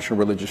on International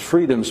Religious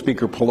Freedom,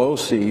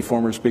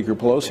 former Speaker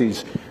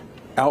Pelosi's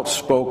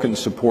outspoken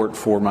support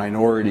for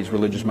minorities,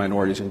 religious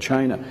minorities in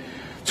China.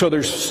 So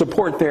there's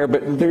support there,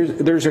 but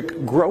there's a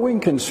growing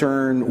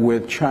concern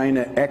with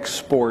China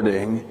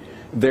exporting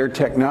their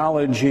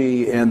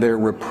technology and their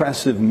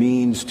repressive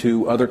means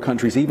to other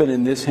countries, even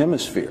in this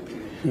hemisphere.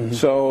 Mm-hmm.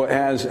 So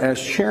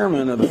as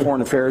chairman of the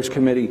Foreign Affairs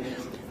Committee,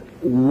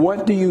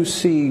 what do you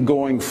see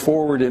going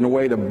forward in a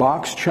way to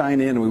box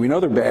China in? We know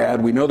they're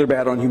bad. We know they're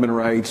bad on human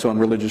rights, on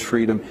religious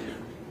freedom.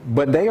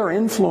 But they are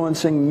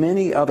influencing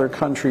many other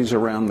countries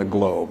around the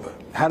globe.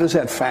 How does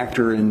that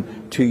factor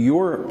into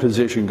your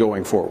position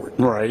going forward?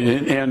 Right,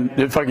 and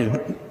if I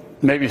could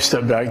maybe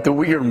step back, the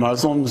Uyghur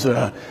Muslims,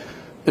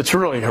 it's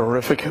really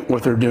horrific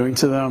what they're doing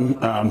to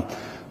them.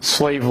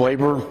 Slave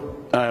labor,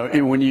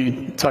 when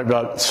you talk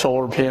about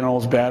solar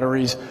panels,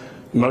 batteries,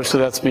 most of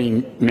that's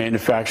being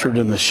manufactured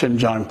in the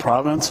Xinjiang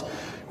province,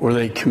 where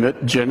they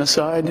commit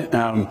genocide.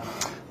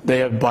 They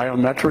have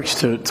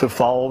biometrics to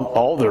follow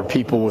all their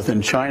people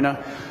within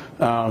China.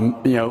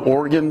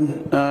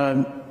 Organ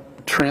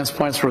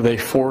transplants where they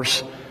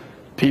force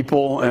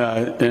people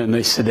and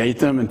they sedate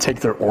them and take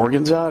their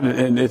organs out,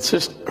 and it's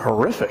just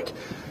horrific.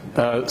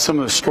 Some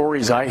of the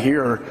stories I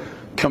hear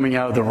coming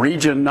out of the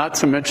region, not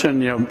to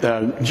mention,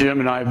 Jim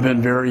and I have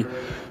been very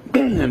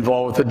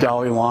involved with the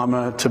Dalai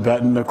Lama,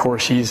 Tibetan. Of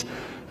course, he's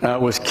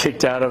was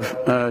kicked out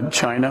of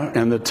China,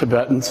 and the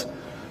Tibetans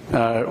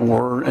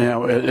were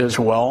as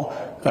well.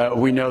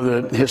 We know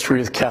the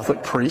history of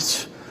Catholic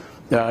priests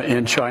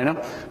in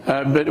China.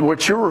 But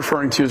what you're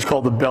referring to is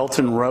called the Belt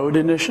and Road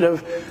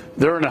Initiative.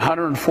 They're in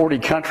 140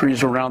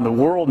 countries around the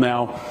world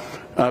now,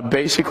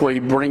 basically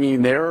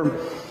bringing their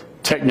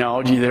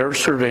technology, their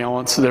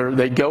surveillance.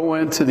 They go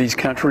into these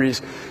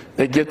countries,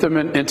 they get them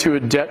into a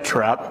debt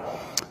trap,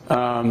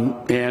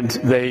 and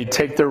they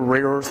take their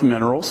rare earth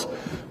minerals.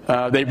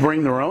 They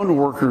bring their own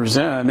workers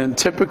in, and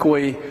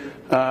typically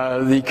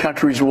the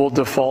countries will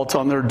default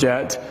on their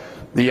debt.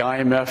 The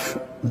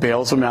IMF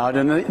bails them out,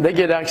 and they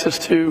get access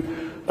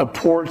to a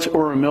port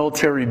or a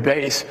military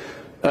base.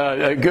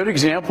 A good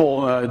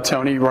example,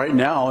 Tony, right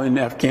now in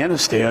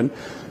Afghanistan,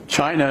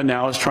 China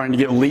now is trying to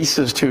get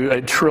leases to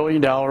 $1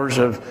 trillion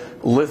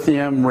of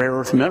lithium rare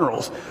earth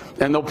minerals,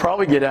 and they'll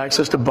probably get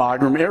access to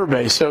Bagram Air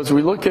Base. So as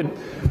we look at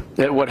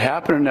what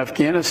happened in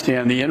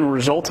Afghanistan, the end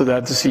result of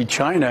that, to see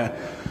China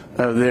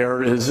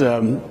there is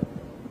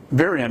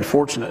very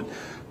unfortunate.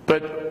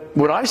 But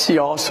what I see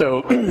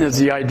also is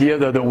the idea,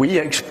 though, that we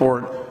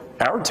export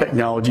our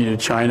technology to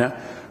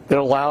China that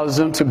allows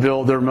them to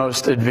build their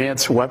most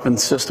advanced weapon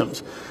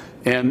systems.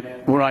 And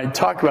when I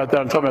talk about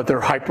that, I'm talking about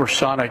their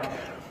hypersonic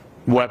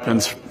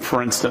weapons,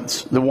 for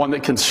instance. The one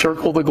that can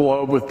circle the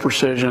globe with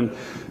precision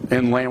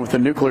and land with a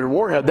nuclear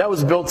warhead. That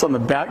was built on the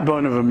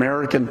backbone of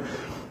American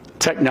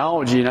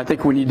technology, and I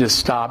think we need to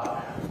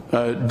stop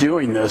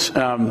doing this.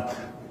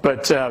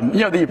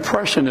 The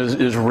oppression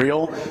is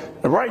real.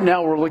 Right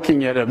now we're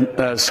looking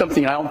at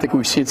something I don't think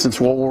we've seen since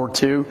World War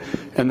II,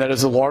 and that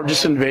is the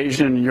largest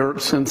invasion in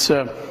Europe since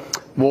World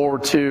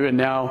War II, and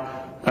now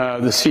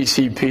the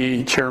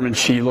CCP, Chairman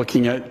Xi,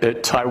 looking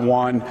at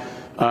Taiwan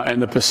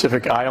and the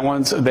Pacific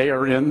Islands. They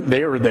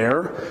are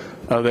there.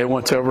 They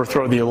want to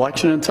overthrow the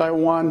election in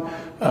Taiwan.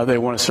 They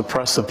want to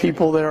suppress the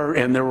people there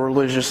and their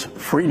religious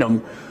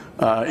freedom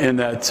in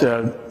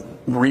that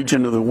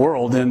region of the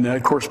world. And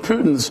of course,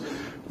 Putin's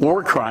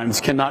war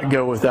crimes cannot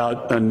go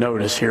without a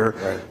notice here.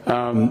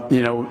 Right.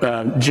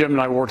 Jim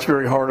and I worked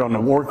very hard on the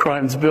war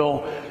crimes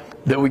bill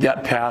that we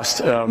got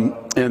passed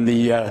in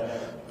the,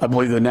 I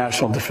believe, the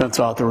National Defense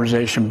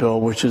Authorization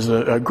Bill, which is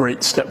a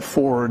great step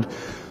forward.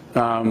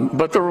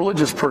 But the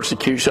religious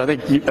persecution, I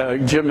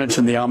think Jim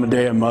mentioned the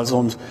Ahmadiyya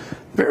Muslims,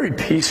 very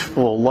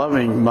peaceful,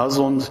 loving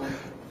Muslims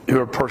who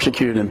are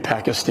persecuted in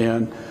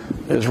Pakistan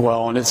as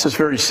well. And it's just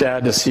very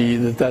sad to see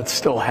that that's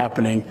still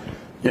happening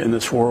in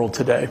this world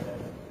today.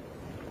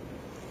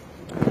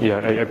 Yeah,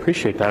 I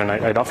appreciate that, and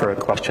I'd offer a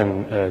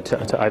question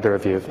to either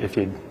of you if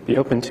you'd be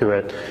open to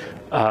it.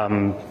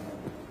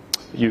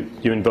 You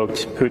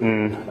invoked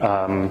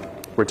Putin.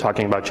 We're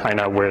talking about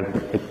China, where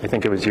I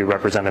think it was you,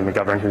 Representative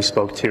McGovern, who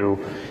spoke to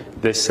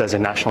this as a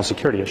national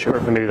security issue, or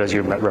maybe as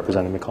you,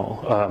 Representative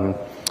McCaul,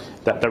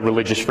 that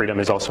religious freedom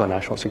is also a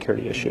national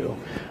security issue.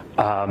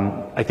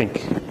 I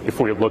think if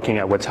we're looking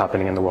at what's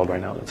happening in the world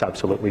right now, that's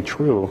absolutely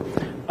true.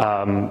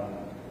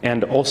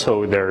 And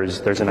also there's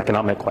an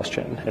economic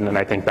question, and then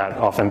I think that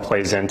often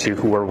plays into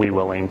who are we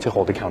willing to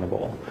hold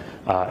accountable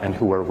and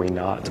who are we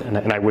not.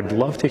 And I would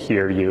love to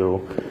hear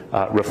you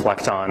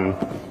reflect on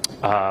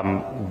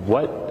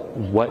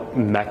what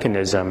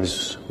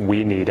mechanisms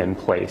we need in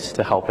place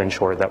to help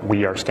ensure that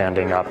we are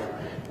standing up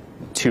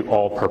to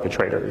all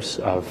perpetrators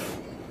of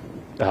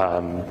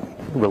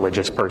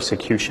religious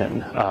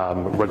persecution,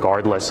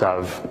 regardless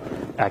of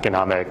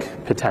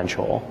economic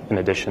potential, in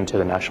addition to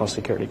the national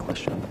security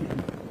question.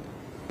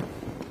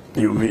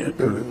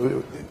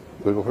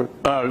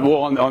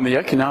 Well, on the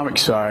economic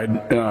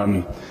side,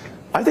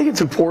 I think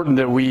it's important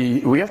that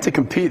we have to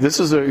compete. This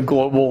is a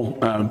global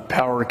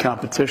power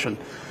competition,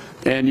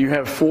 and you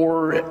have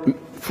four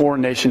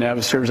foreign nation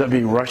adversaries, that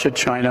being Russia,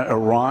 China,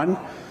 Iran,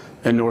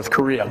 and North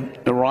Korea.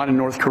 Iran and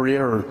North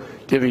Korea are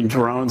giving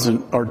drones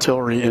and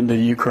artillery into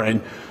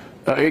Ukraine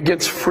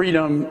against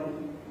freedom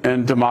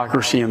and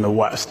democracy in the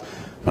West.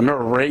 I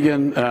remember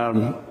Reagan,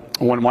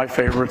 one of my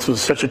favorites,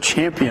 was such a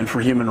champion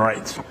for human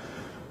rights.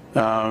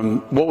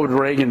 What would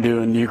Reagan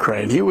do in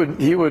Ukraine? He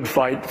would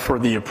fight for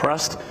the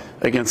oppressed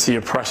against the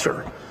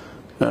oppressor,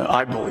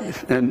 I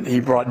believe. And he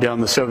brought down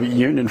the Soviet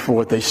Union for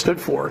what they stood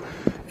for.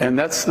 And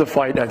that's the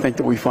fight I think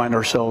that we find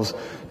ourselves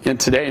in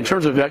today. In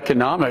terms of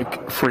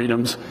economic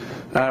freedoms,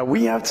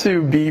 we have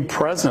to be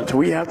present.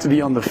 We have to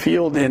be on the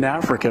field in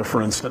Africa,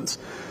 for instance.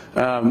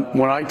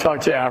 When I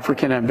talk to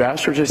African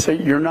ambassadors, they say,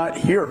 you're not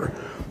here.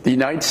 The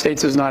United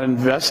States is not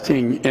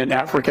investing in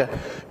Africa,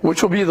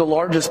 which will be the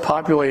largest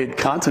populated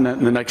continent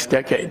in the next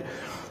decade.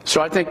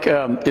 So I think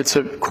it's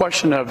a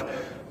question of,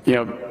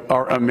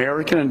 our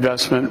American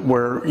investment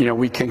where,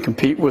 we can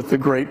compete with the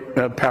great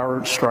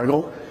power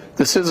struggle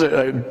this is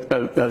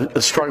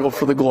a struggle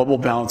for the global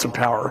balance of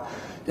power,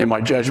 in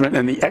my judgment,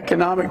 and the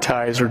economic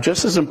ties are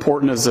just as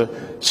important as the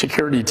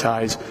security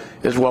ties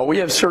as well. We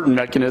have certain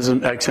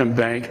mechanisms, Ex-Im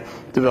Bank,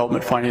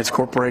 Development Finance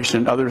Corporation,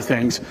 and other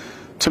things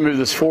to move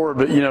this forward.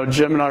 But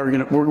Jim and I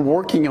we're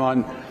working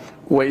on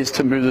ways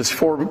to move this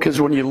forward,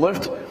 because when you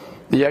lift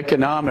the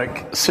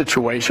economic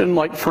situation,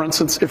 like for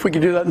instance, if we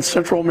could do that in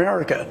Central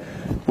America,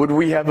 would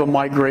we have a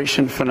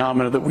migration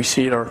phenomena that we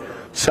see at our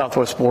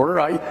southwest border?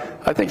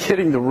 I think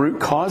hitting the root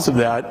cause of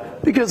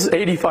that, because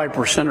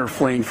 85% are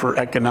fleeing for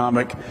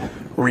economic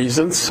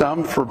reasons,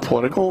 some for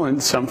political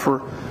and some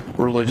for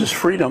religious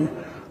freedom.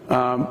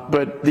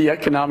 But the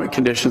economic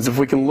conditions, if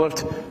we can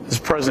lift, as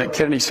President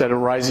Kennedy said, a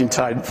rising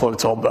tide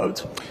floats all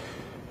boats.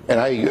 And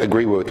I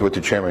agree with what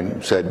the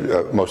chairman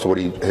said, most of what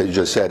he has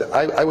just said.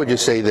 I would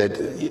just say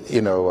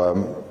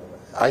that,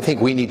 I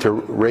think we need to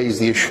raise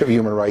the issue of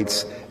human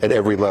rights at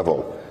every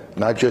level,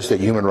 not just at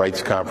human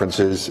rights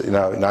conferences,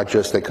 not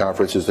just at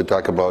conferences that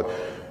talk about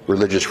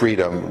religious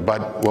freedom,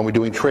 but when we're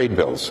doing trade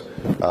bills,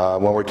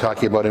 when we're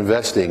talking about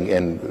investing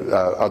in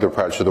other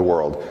parts of the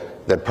world,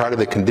 that part of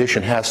the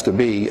condition has to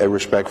be a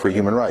respect for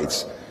human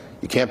rights.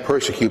 You can't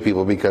persecute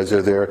people because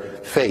of their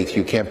faith.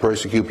 You can't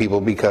persecute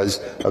people because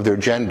of their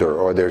gender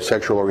or their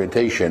sexual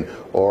orientation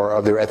or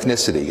of their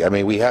ethnicity. I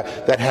mean,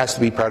 that has to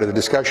be part of the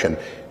discussion.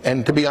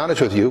 And to be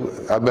honest with you,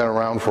 I've been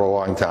around for a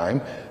long time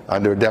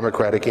under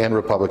Democratic and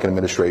Republican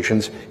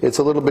administrations. It's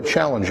a little bit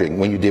challenging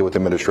when you deal with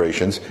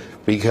administrations,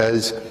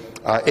 because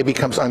it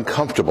becomes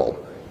uncomfortable.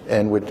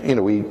 And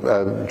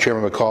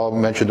Chairman McCaul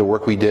mentioned the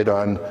work we did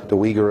on the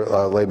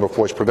Uyghur Labor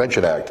Force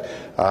Prevention Act.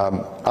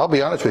 I'll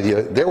be honest with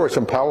you, there were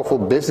some powerful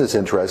business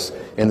interests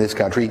in this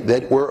country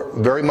that were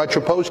very much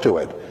opposed to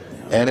it.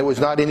 And it was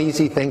not an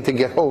easy thing to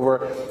get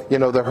over,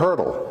 the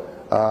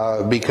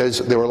hurdle,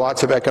 because there were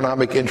lots of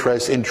economic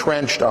interests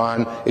entrenched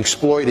on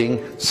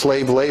exploiting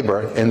slave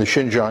labor in the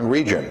Xinjiang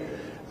region.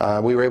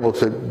 We were able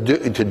to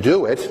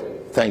do it,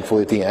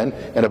 thankfully at the end,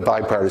 in a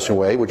bipartisan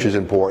way, which is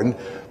important.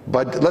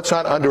 But let's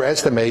not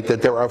underestimate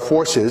that there are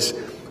forces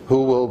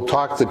who will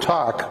talk the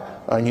talk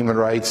on human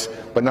rights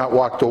but not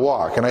walk the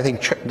walk. And I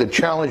think the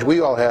challenge we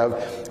all have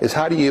is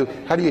how do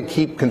you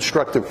keep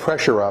constructive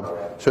pressure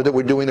up so that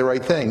we're doing the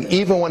right thing,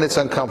 even when it's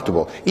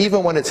uncomfortable,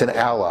 even when it's an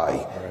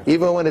ally,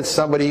 even when it's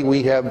somebody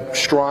we have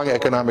strong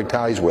economic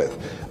ties with.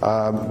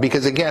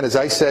 Because again, as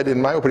I said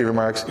in my opening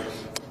remarks,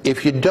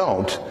 if you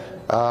don't,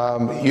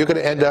 you're going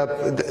to end up,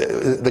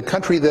 the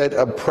country that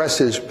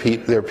oppresses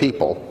their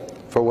people,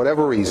 for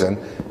whatever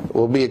reason,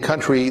 will be a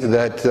country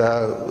that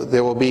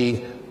there will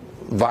be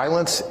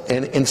violence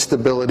and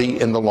instability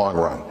in the long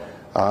run.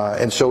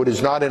 And so it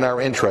is not in our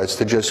interest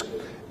to just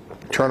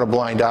turn a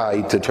blind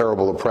eye to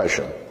terrible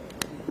oppression.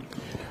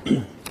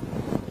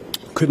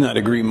 Could not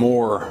agree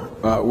more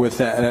with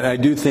that. And I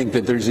do think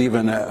that there's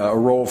even a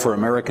role for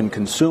American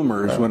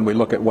consumers when we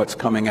look at what's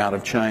coming out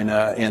of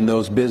China and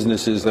those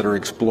businesses that are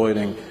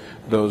exploiting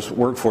those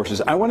workforces.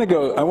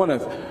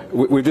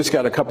 We've just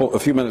got a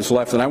few minutes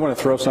left, and I want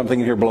to throw something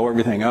in here, blow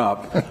everything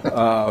up.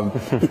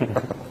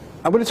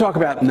 I want to talk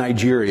about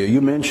Nigeria.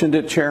 You mentioned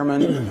it,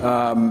 Chairman.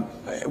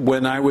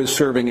 When I was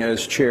serving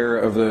as chair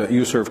of the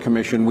USERV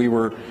Commission, we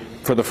were,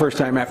 for the first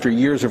time after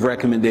years of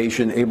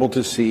recommendation, able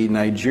to see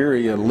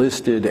Nigeria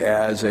listed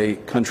as a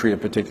country of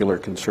particular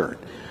concern.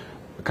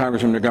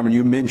 Congressman McGovern,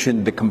 you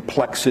mentioned the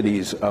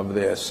complexities of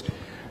this.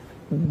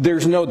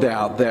 There's no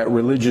doubt that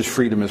religious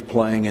freedom is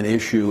playing an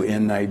issue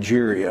in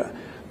Nigeria.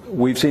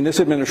 We've seen this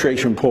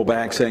administration pull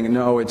back, saying,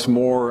 no, it's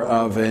more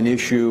of an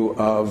issue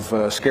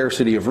of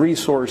scarcity of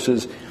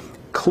resources.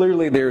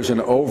 Clearly there's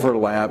an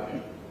overlap,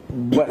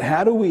 but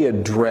how do we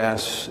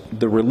address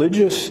the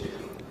religious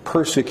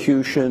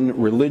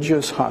persecution,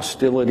 religious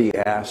hostility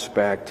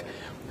aspect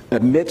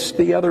amidst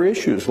the other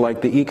issues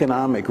like the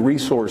economic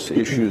resource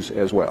issues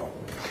as well?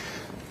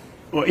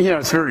 Well,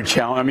 it's very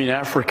challenging. I mean,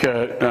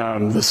 Africa,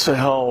 the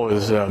Sahel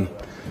is,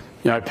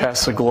 I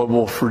passed the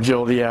Global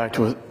Fragility Act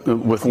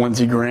with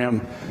Lindsey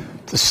Graham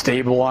to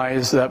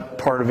stabilize that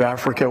part of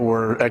Africa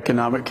where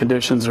economic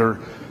conditions are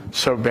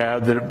so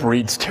bad that it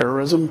breeds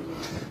terrorism.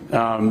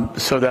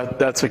 So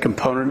that's a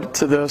component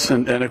to this.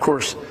 And of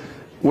course,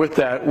 with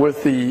that,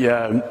 with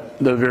the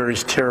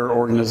various terror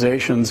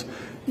organizations,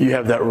 you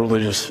have that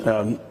religious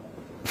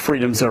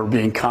freedoms that are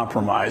being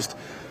compromised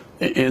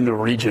in the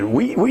region.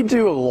 We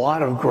do a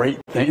lot of great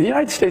things. The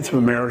United States of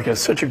America is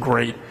such a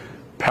great,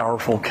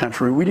 powerful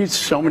country. We do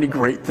so many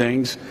great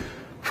things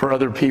for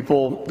other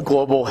people.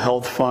 Global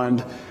Health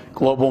Fund,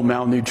 global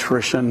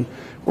malnutrition.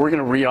 We're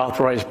going to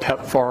reauthorize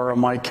PEPFAR on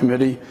my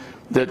committee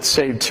that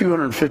saved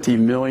 250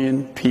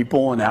 million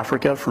people in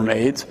Africa from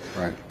AIDS.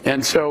 Right.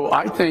 And so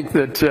I think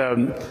that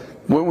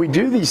when we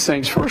do these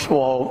things, first of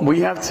all, we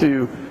have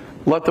to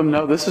let them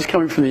know this is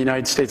coming from the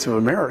United States of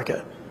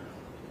America.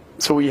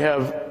 So we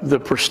have the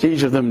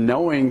prestige of them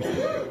knowing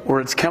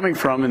where it's coming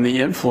from and the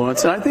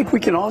influence. And I think we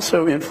can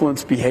also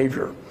influence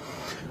behavior.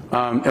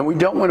 And we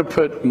don't want to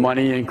put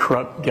money in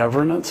corrupt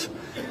governance.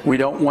 We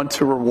don't want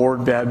to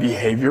reward bad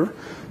behavior.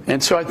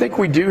 And so I think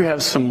we do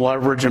have some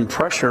leverage and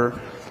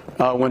pressure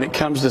when it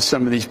comes to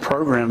some of these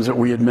programs that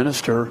we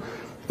administer,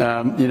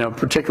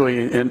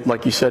 particularly in,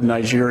 like you said,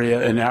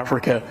 Nigeria and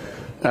Africa,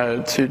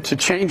 to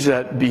change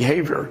that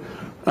behavior.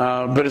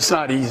 But it's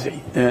not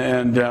easy,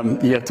 and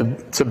you have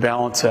to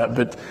balance that.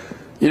 But,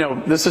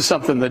 this is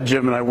something that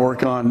Jim and I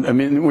work on. I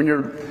mean,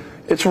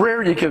 it's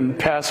rare you can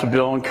pass a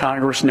bill in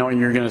Congress knowing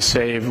you're going to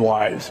save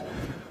lives.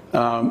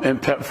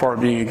 And PEPFAR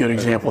being a good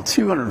example,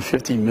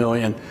 250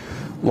 million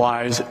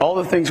lives. All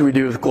the things we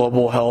do with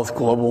global health,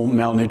 global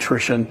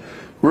malnutrition,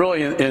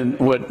 really in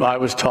what I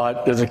was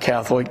taught as a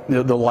Catholic,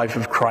 the life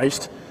of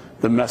Christ,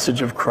 the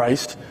message of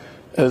Christ,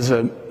 as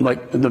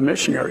like the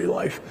missionary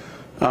life.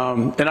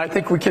 And I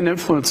think we can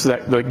influence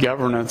the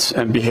governance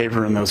and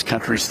behavior in those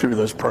countries through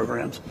those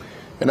programs.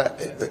 And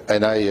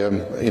I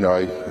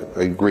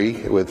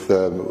agree with.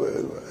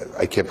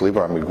 I can't believe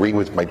I'm agreeing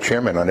with my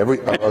chairman on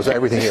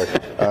everything here.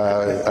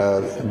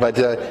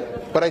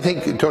 But I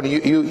think, Tony,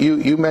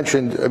 you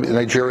mentioned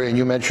Nigeria, and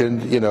you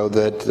mentioned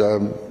that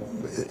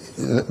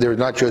there are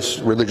not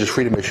just religious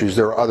freedom issues;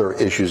 there are other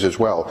issues as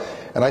well.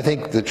 And I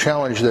think the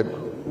challenge that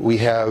we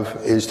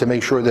have is to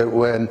make sure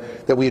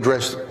that we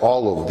address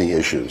all of the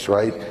issues,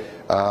 right?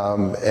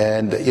 I'm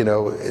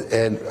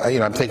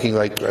thinking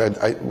like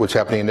what's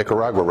happening in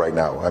Nicaragua right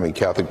now. I mean,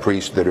 Catholic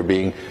priests that are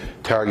being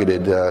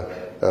targeted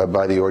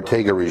by the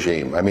Ortega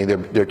regime. I mean,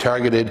 they're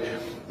targeted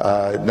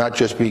not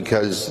just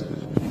because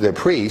they're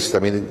priests. I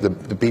mean,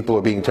 the people who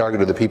are being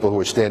targeted are the people who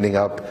are standing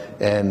up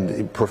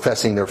and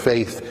professing their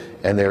faith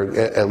and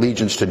their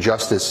allegiance to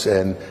justice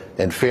and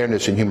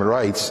fairness and human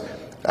rights.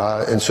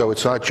 And so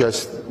it's not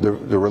just the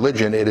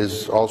religion, it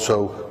is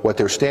also what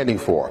they're standing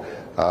for.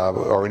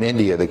 Or in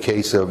India, the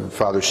case of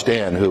Father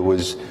Stan, who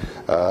was,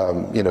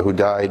 who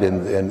died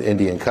in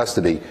Indian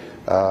custody.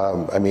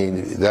 I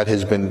mean, that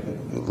has been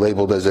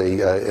labeled as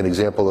an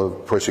example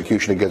of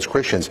persecution against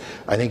Christians.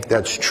 I think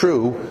that's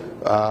true,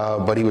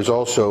 but he was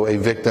also a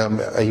victim.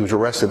 He was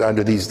arrested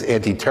under these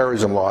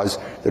anti-terrorism laws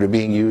that are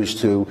being used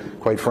to,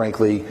 quite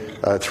frankly,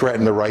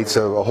 threaten the rights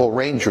of a whole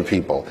range of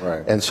people.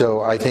 Right. And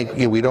so I think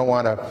we don't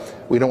want to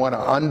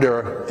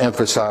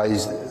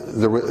underemphasize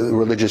the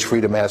religious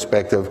freedom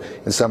aspect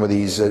in some of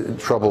these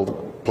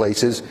troubled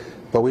places,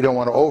 but we don't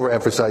want to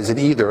overemphasize it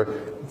either,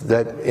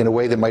 that in a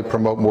way that might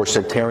promote more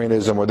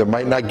sectarianism or that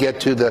might not get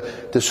to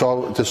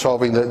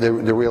solving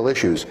the real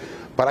issues.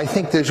 But I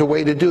think there's a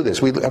way to do this.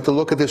 We have to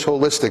look at this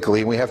holistically,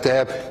 and we have to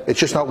have, it's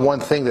just not one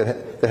thing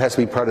that has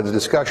to be part of the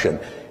discussion.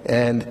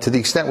 And to the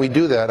extent we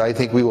do that, I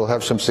think we will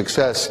have some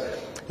success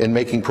in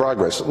making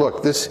progress.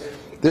 Look, this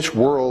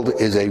world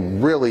is a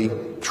really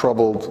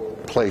troubled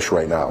place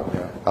right now.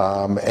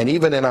 And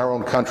even in our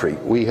own country,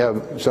 we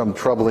have some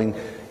troubling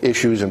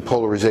issues and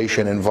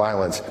polarization and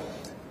violence.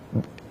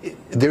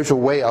 There's a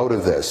way out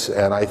of this,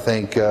 and I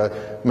think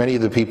many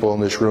of the people in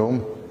this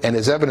room, and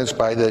as evidenced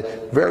by the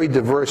very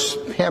diverse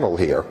panel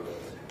here,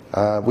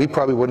 we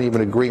probably wouldn't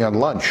even agree on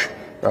lunch,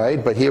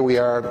 right? But here we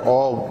are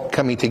all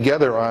coming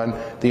together on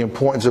the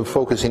importance of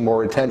focusing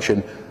more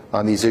attention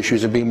on these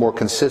issues and being more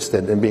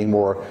consistent and being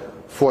more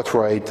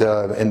forthright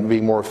and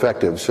being more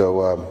effective.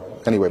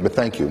 So anyway, but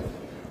thank you.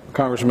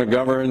 Congressman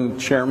McGovern,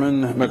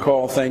 Chairman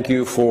McCaul, thank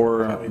you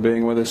for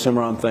being with us.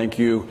 Simran, thank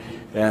you.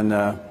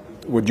 And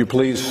would you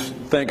please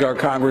thank our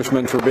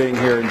congressman for being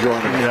here and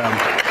joining us?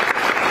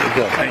 Yeah.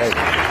 Good. Hey.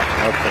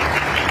 Okay.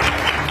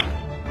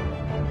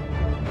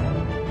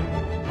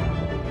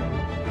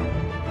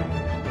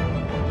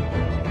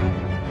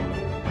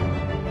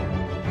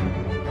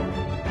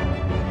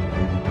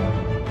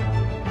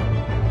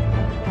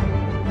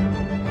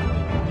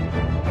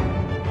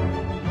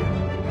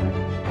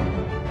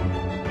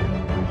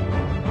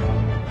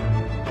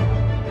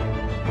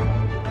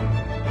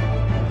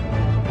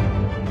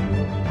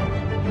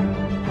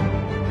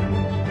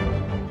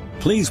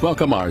 Please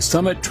welcome our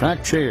Summit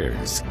Track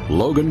Chairs,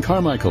 Logan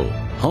Carmichael,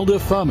 Hulda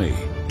Fahmy,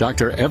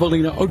 Dr.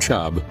 Evelina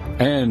Ochab,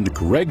 and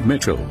Greg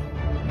Mitchell.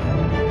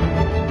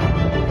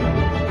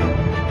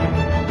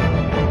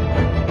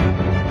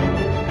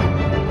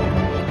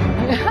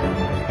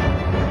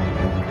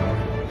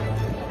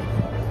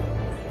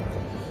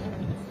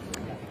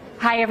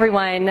 Hi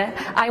everyone.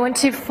 I want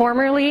to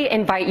formally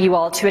invite you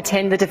all to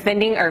attend the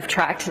Defending IRF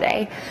track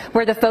today,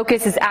 where the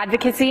focus is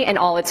advocacy in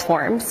all its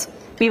forms.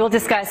 We will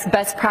discuss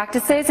best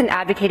practices in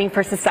advocating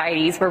for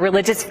societies where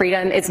religious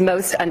freedom is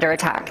most under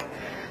attack.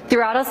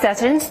 Throughout our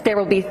sessions, there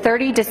will be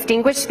 30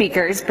 distinguished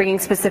speakers bringing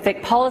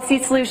specific policy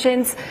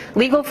solutions,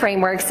 legal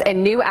frameworks,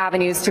 and new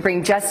avenues to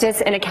bring justice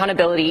and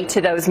accountability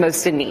to those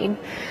most in need.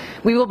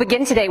 We will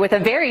begin today with a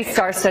very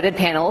star-studded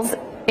panels,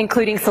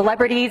 including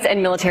celebrities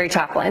and military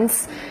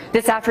chaplains.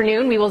 This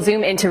afternoon, we will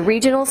zoom into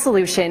regional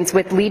solutions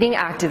with leading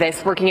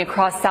activists working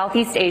across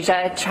Southeast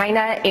Asia,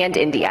 China, and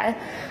India.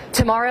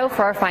 Tomorrow,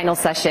 for our final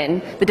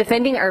session, the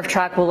Defending IRF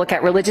track will look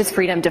at religious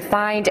freedom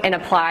defined and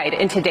applied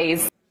in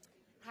today's...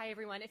 Hi,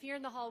 everyone. If you're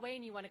in the hallway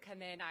and you want to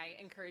come in, I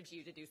encourage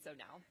you to do so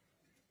now.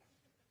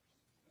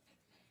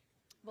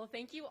 Well,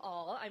 thank you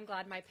all. I'm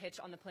glad my pitch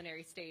on the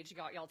plenary stage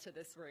got y'all to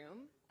this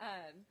room.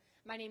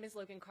 My name is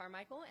Logan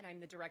Carmichael, and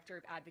I'm the Director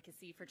of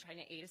Advocacy for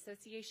China Aid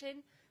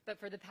Association. But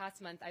for the past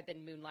month, I've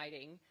been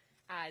moonlighting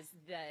as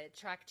the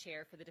track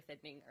chair for the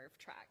Defending IRF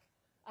track.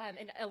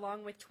 And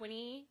along with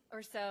 20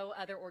 or so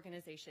other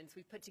organizations,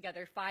 we've put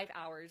together 5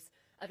 hours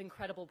of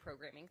incredible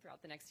programming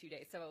throughout the next 2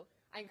 days. So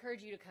I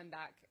encourage you to come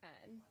back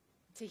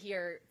to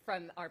hear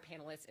from our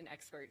panelists and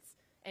experts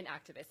and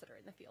activists that are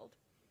in the field.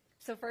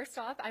 So first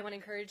off, I want to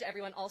encourage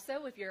everyone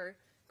also, if you're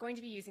going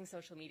to be using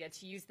social media,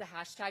 to use the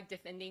hashtag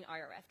Defending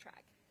IRF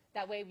track.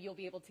 That way you'll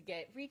be able to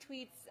get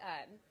retweets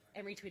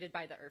and retweeted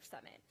by the IRF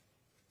Summit.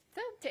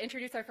 So to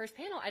introduce our first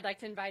panel, I'd like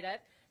to invite up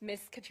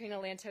Ms. Katrina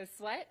Lantos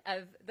Swett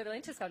of the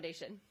Lantos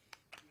Foundation.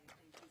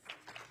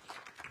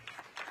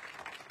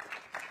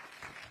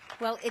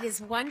 Well, it is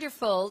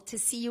wonderful to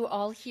see you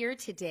all here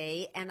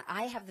today, and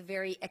I have the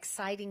very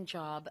exciting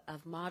job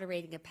of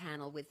moderating a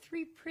panel with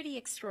 3 pretty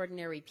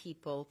extraordinary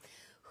people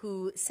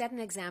who set an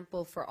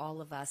example for all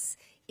of us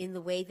in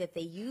the way that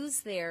they use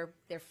their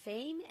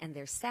fame and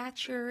their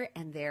stature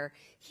and their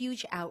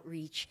huge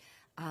outreach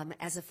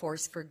as a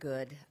force for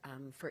good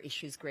for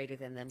issues greater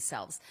than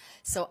themselves.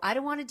 So I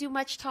don't want to do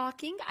much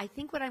talking. I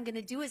think what I'm going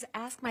to do is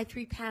ask my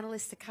 3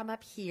 panelists to come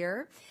up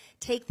here,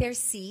 take their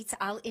seats.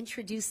 I'll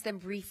introduce them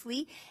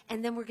briefly,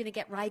 and then we're going to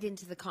get right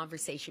into the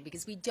conversation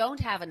because we don't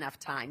have enough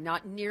time,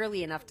 not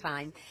nearly enough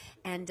time,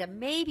 and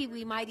maybe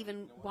we might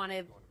even want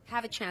to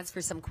have a chance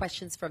for some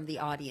questions from the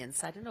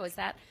audience. I don't know, is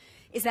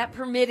that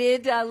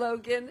permitted,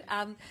 Logan?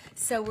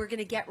 So we're going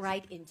to get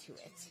right into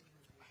it.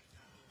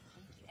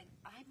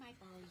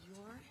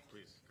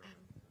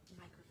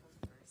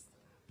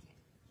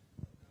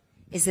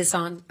 Is this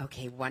on?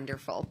 Okay,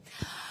 wonderful.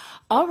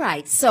 All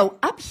right, so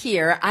up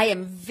here, I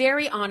am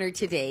very honored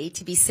today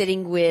to be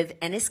sitting with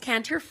Enes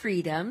Kanter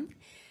Freedom,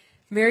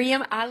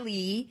 Miriam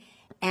Ali,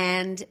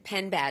 and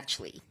Penn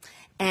Badgley.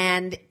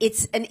 And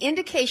it's an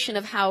indication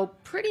of how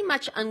pretty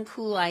much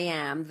uncool I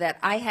am that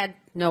I had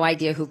no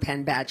idea who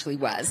Penn Badgley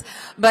was.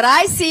 But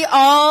I see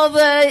all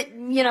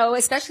the,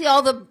 especially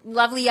all the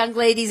lovely young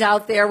ladies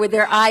out there with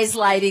their eyes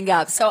lighting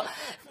up. So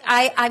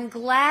I'm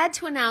glad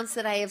to announce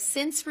that I have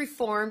since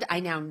reformed. I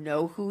now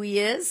know who he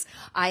is.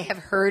 I have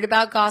heard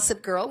about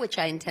Gossip Girl, which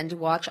I intend to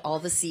watch all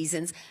the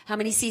seasons. How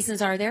many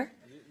seasons are there?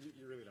 You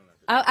really don't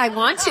have to. I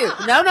want to.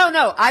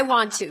 No. I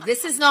want to.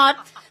 This is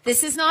not,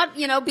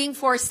 being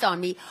forced on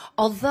me.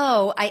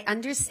 Although I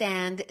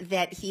understand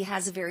that he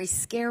has a very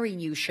scary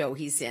new show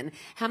he's in.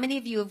 How many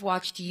of you have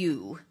watched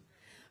You?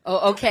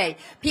 Oh, okay.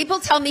 People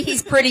tell me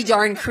he's pretty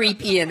darn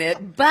creepy in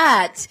it,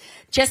 but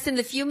just in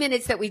the few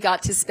minutes that we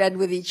got to spend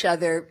with each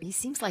other, he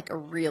seems like a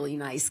really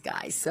nice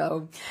guy.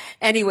 So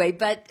anyway,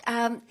 but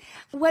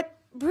what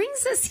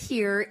brings us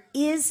here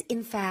is,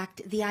 in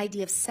fact, the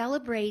idea of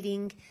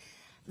celebrating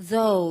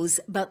those,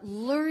 but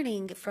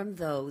learning from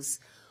those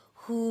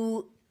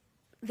who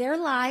their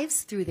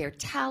lives, through their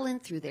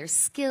talent, through their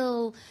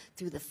skill,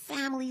 through the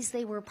families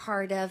they were a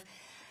part of,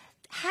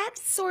 had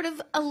sort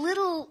of a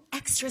little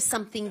extra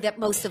something that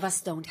most of us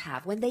don't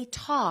have. When they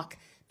talk,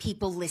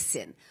 people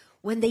listen.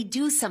 When they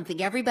do something,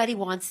 everybody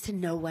wants to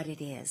know what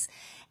it is.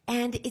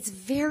 And it's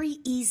very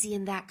easy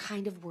in that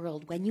kind of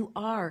world, when you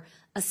are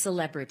a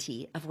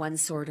celebrity of one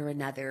sort or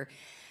another,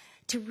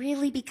 to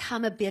really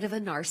become a bit of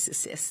a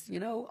narcissist,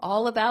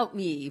 all about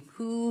me,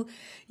 who,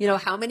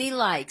 how many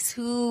likes,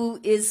 who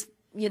is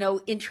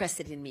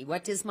interested in me?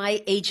 What does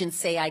my agent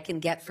say I can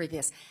get for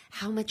this?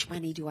 How much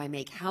money do I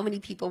make? How many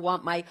people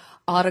want my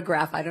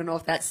autograph? I don't know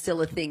if that's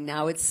still a thing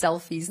now. It's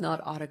selfies,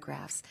 not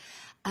autographs.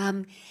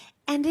 And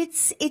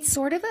it's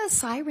sort of a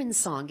siren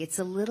song. It's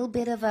a little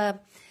bit of a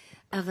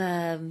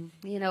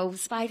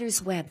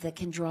spider's web that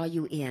can draw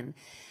you in.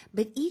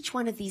 But each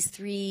one of these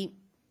 3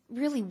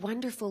 really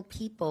wonderful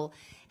people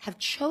have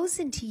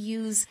chosen to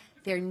use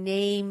their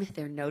name,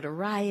 their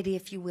notoriety,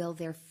 if you will,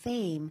 their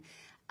fame,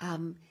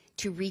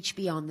 to reach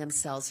beyond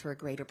themselves for a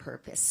greater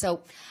purpose.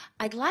 So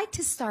I'd like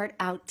to start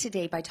out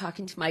today by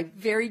talking to my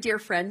very dear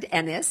friend,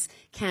 Enes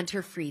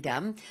Kanter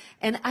Freedom.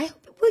 And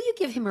will you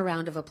give him a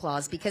round of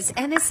applause? Because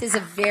Enes is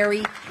a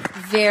very,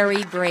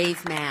 very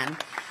brave man.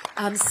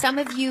 Some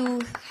of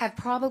you have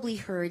probably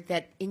heard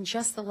that in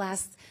just the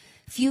last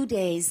few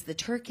days, the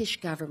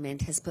Turkish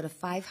government has put a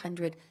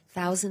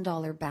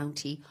 $500,000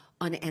 bounty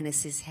on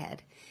Enes's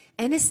head.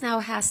 Enes now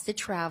has to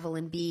travel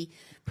and be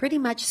pretty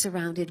much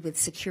surrounded with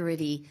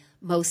security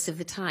most of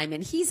the time.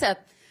 And he's a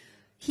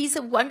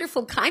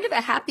wonderful, kind of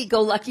a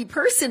happy-go-lucky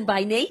person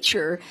by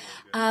nature,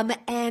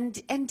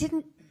 and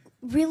didn't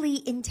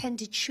really intend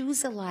to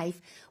choose a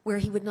life where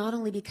he would not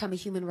only become a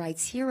human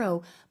rights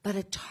hero, but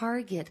a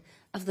target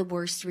of the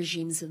worst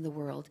regimes in the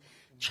world: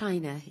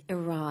 China,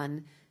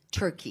 Iran,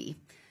 Turkey,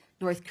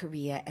 North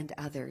Korea, and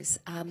others.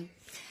 And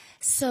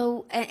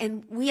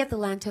we at the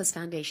Lantos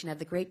Foundation have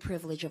the great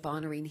privilege of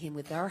honoring him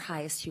with our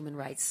highest human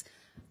rights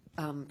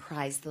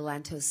prize, the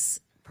Lantos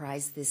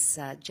Prize,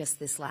 just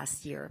this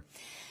last year.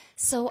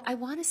 So I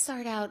want to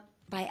start out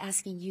by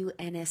asking you,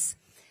 Enes,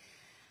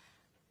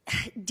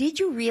 did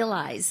you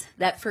realize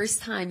that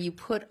first time you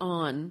put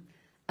on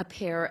a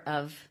pair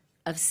of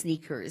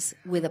sneakers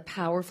with a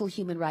powerful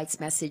human rights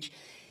message,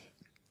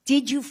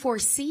 Did you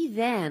foresee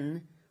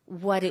then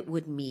what it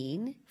would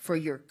mean for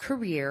your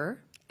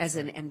career as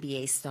an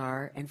NBA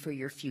star and for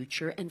your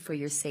future and for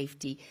your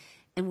safety?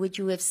 And would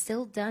you have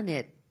still done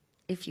it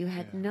if you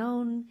had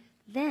known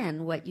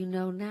then what you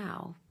know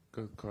now?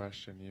 Good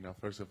question.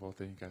 First of all,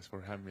 thank you guys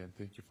for having me, and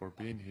thank you for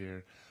being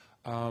here.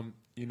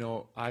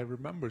 I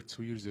remember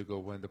 2 years ago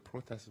when the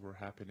protests were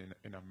happening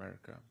in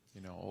America.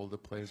 All the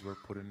players were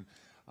putting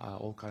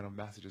all kind of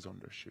messages on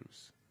their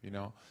shoes,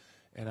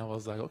 And I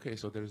was like, okay,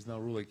 so there's no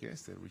rule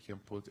against it. We can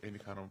put any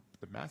kind of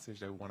the message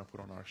that we want to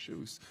put on our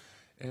shoes.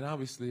 And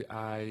obviously,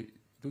 I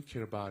do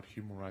care about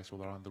human rights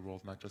all around the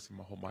world, not just in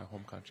my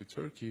home country,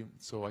 Turkey.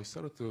 So I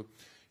started to,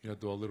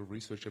 do a little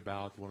research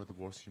about one of the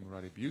worst human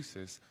rights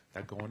abuses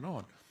that are going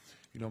on.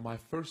 My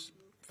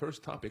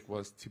first topic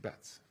was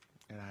Tibet.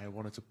 And I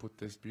wanted to put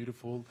this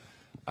beautiful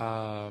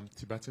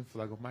Tibetan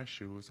flag on my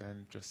shoes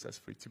and just says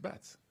Free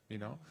Tibet,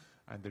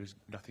 and there's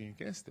nothing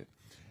against it.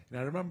 And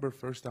I remember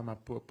first time I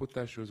put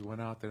that shoes,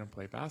 went out there and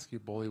played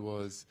basketball, it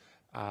was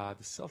the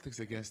Celtics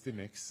against the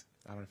Knicks.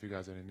 I don't know if you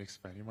guys are a Knicks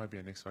fan. You might be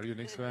a Knicks fan. Are you a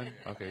Knicks fan?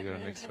 Okay, you're a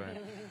Knicks fan.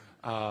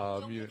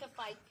 Don't pick a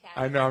fight, Kat.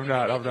 I know,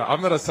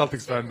 I'm not a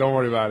Celtics fan. Don't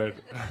worry about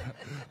it.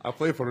 I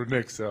play for the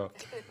Knicks, so.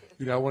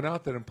 I went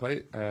out there and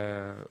played.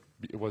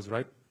 It was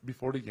right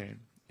before the game.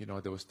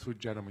 There was two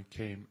gentlemen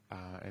came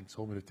and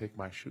told me to take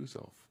my shoes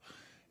off.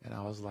 And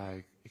I was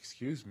like,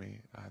 excuse me,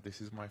 this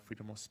is my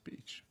freedom of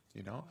speech,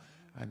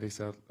 And they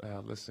said,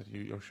 listen,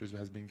 your shoes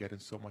has been getting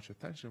so much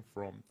attention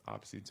from,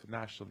 obviously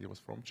internationally, it was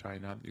from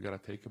China, you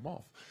got to take them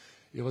off.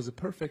 It was a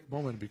perfect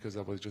moment because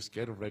I was just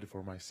getting ready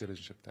for my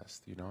citizenship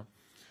test,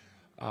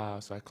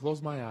 So I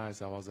closed my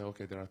eyes, I was like,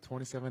 okay, there are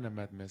 27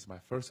 amendments, my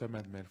first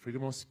amendment,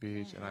 freedom of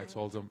speech, and I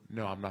told them,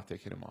 no, I'm not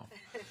taking them off.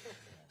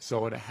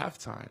 So at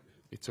halftime,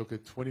 it took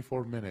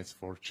 24 minutes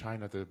for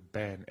China to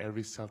ban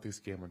every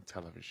Celtics game on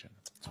television.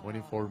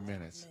 24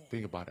 minutes. Man.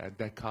 Think about it. And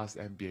that cost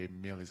NBA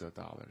millions of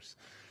dollars.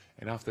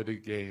 And after the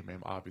game,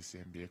 obviously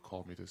NBA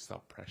called me to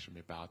stop pressuring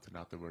me about to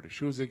not to wear the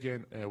shoes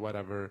again,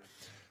 whatever.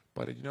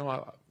 But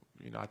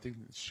I think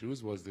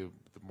shoes was the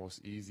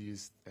most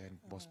easiest and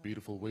most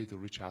beautiful way to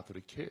reach out to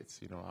the kids.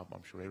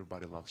 I'm sure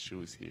everybody loves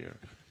shoes here.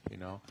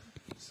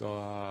 So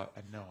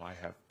and no, I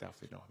have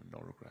definitely no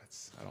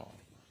regrets at all.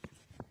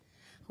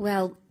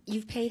 Well,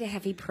 you've paid a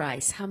heavy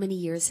price. How many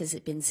years has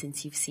it been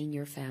since you've seen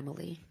your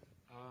family?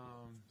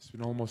 It's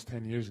been almost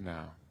 10 years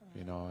now.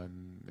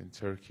 And in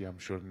Turkey, I'm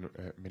sure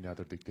many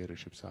other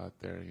dictatorships out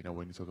there,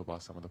 when you talk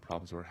about some of the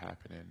problems that are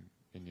happening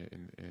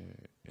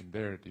in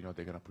there, they're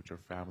going to put your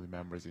family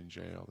members in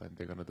jail, and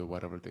they're going to do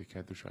whatever they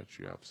can to shut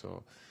you up.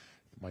 So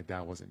my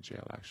dad was in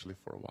jail, actually,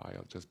 for a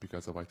while, just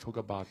because I talk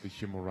about the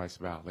human rights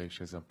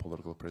violations and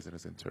political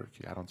prisoners in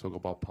Turkey. I don't talk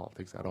about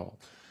politics at all.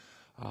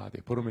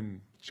 They put him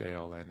in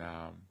jail, and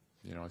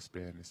it's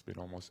been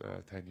almost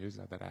 10 years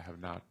now that I have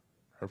not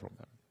heard from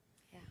them.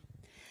 Yeah.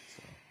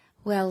 So.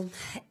 Well,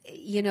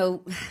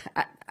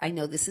 I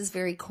know this is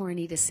very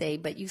corny to say,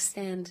 but you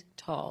stand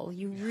tall.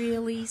 You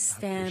really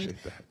stand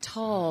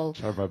tall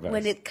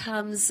when it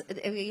comes.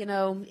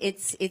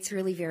 It's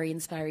really very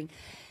inspiring.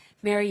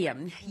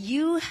 Miriam,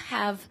 you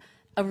have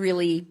a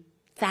really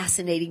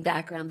fascinating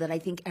background that I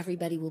think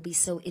everybody will be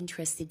so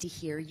interested to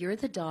hear. You're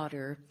the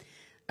daughter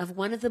of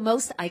one of the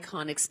most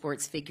iconic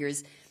sports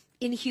figures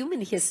in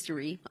human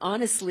history,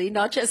 honestly,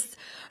 not just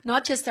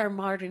our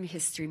modern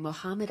history,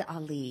 Muhammad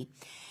Ali.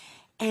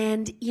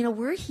 And,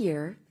 we're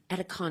here at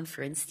a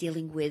conference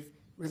dealing with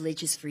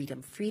religious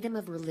freedom, freedom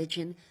of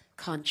religion,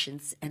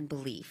 conscience, and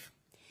belief.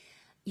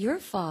 Your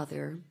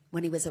father,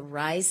 when he was a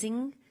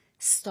rising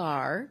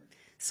star,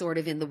 sort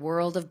of in the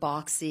world of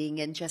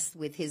boxing and just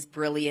with his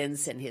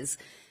brilliance and his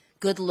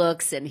good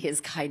looks and his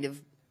kind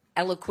of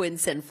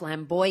eloquence and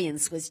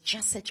flamboyance, was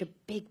just such a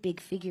big, big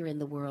figure in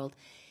the world.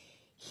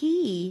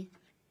 He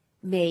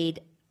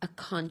made a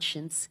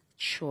conscience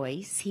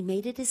choice. He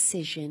made a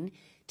decision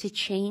to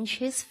change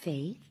his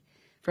faith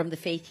from the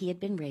faith he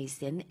had been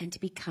raised in and to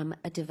become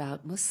a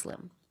devout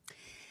Muslim.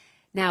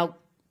 Now,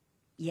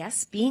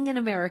 yes, being an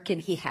American,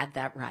 he had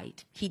that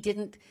right. He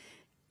didn't,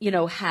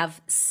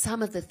 have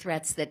some of the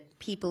threats that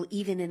people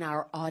even in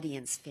our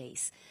audience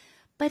face.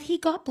 But he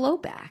got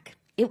blowback.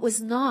 It was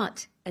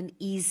not an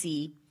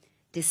easy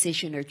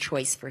decision or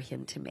choice for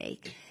him to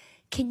make.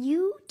 Can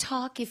you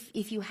talk,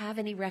 if you have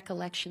any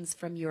recollections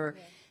from your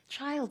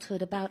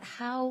childhood, about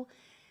how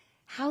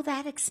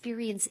that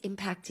experience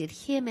impacted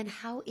him and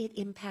how it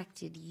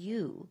impacted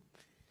you?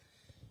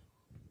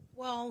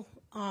 Well,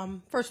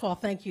 first of all,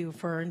 thank you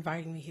for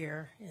inviting me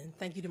here, and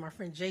thank you to my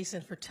friend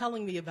Jason for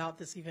telling me about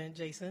this event,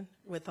 Jason,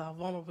 with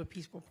Vulnerable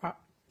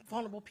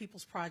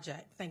People's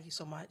Project. Thank you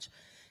so much.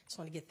 Just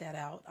want to get that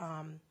out.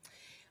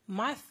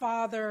 My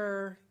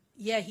father,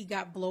 he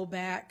got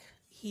blowback.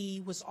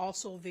 He was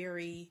also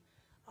very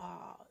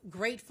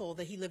grateful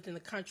that he lived in a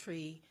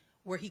country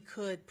where he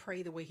could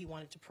pray the way he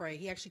wanted to pray.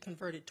 He actually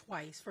converted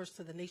twice, first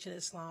to the Nation of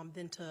Islam,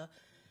 then to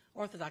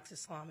Orthodox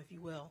Islam, if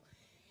you will.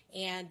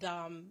 And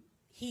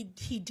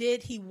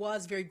he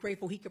was very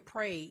grateful he could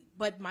pray.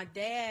 But my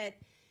dad,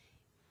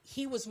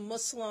 he was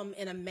Muslim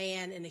and a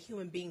man and a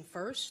human being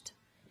first.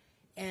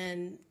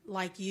 And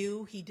like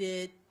you, he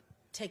did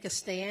take a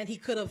stand. He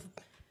could have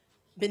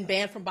been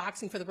banned from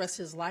boxing for the rest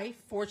of his life.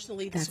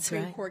 Fortunately, the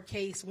Supreme Court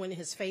case went in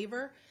his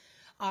favor.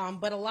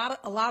 But a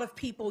lot of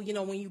people, you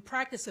know, when you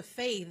practice a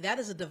faith, that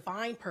is a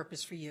divine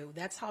purpose for you.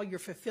 That's how you're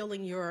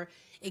fulfilling your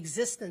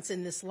existence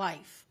in this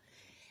life.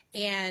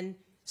 And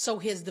so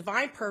his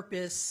divine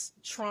purpose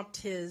trumped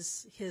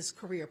his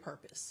career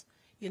purpose,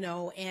 you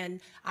know.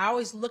 And I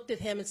always looked at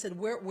him and said,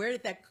 where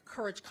did that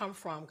courage come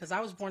from? Because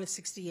I was born in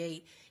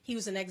 '68. He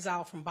was in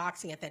exile from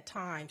boxing at that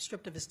time,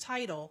 stripped of his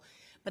title.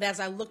 But as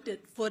I looked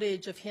at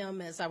footage of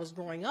him as I was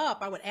growing up,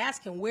 I would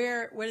ask him,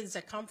 where does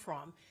that come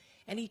from?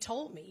 And he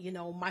told me, you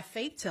know, my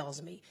faith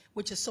tells me,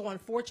 which is so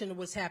unfortunate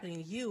what's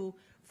happening to you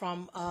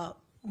from a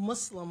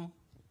Muslim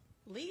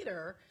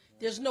leader.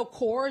 There's no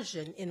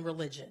coercion in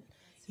religion.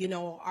 You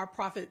know, our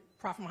Prophet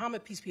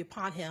Muhammad, peace be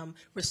upon him,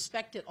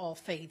 respected all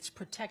faiths,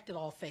 protected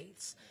all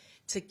faiths.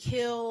 To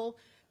kill,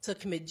 to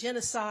commit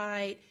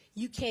genocide,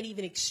 you can't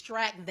even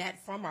extract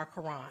that from our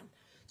Quran.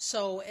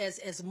 So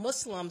as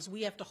Muslims,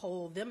 we have to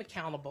hold them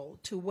accountable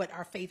to what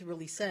our faith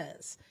really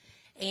says.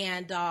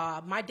 And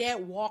my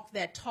dad walked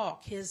that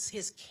talk.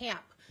 His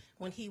camp,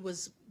 when he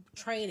was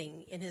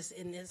training in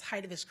his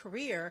height of his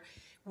career,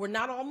 were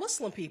not all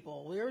Muslim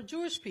people. They were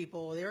Jewish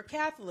people. They were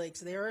Catholics.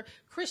 They were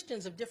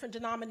Christians of different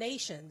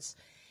denominations.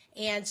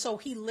 And so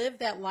he lived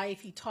that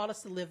life. He taught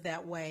us to live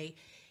that way.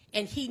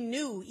 And he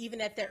knew,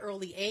 even at that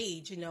early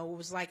age, you know, it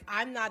was like,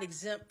 I'm not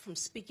exempt from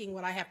speaking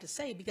what I have to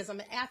say because I'm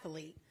an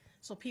athlete.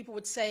 So people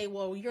would say,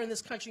 well, you're in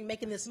this country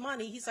making this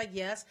money. He's like,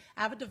 yes,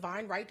 I have a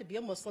divine right to be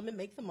a Muslim and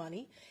make the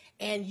money.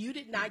 And you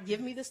did not give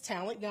me this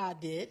talent.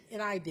 God did,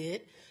 and I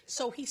did.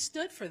 So he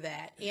stood for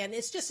that. And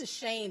it's just a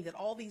shame that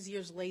all these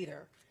years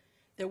later,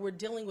 that we're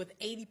dealing with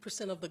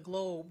 80% of the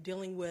globe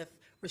dealing with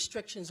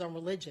restrictions on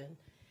religion.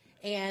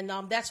 And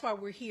that's why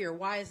we're here.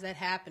 Why is that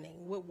happening?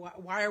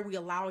 Why are we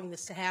allowing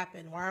this to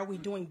happen? Why are we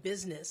doing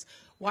business?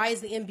 Why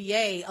is the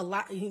NBA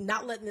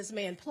not letting this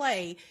man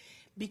play?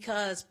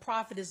 Because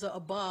profit is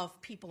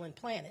above people and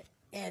planet.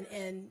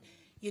 And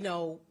you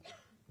know,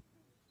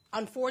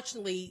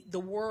 unfortunately, the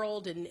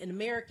world and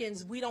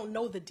Americans, we don't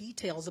know the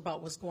details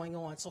about what's going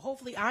on. So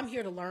hopefully I'm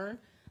here to learn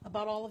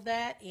about all of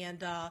that.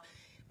 And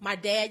my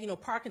dad, you know,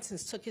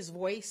 Parkinson's took his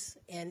voice.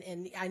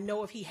 And I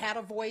know if he had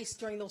a voice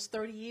during those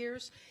 30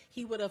 years,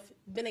 he would have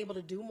been able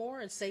to do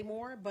more and say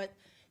more. But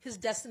his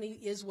destiny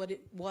is what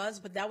it was.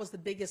 But that was the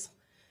biggest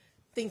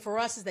thing for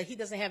us, is that he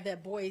doesn't have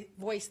that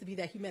voice to be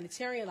that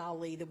humanitarian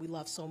Ali that we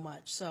love so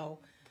much. So,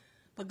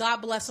 but God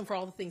bless him for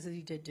all the things that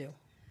he did do.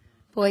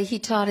 Boy, he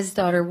taught his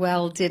daughter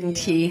well, didn't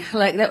he?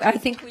 Like, I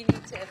think we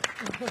need to.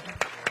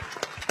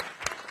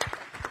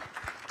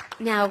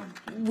 Now,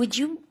 would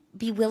you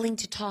be willing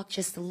to talk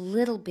just a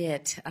little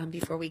bit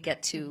before we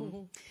get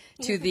to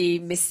the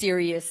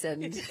mysterious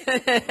and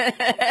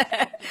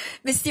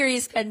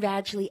mysterious Penn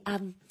Badgley,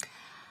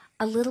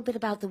 a little bit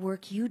about the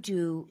work you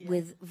do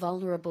with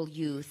vulnerable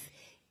youth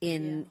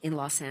in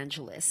Los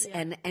Angeles,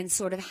 and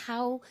sort of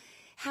how,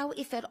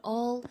 if at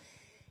all,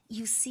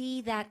 you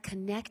see that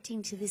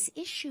connecting to this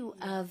issue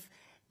of,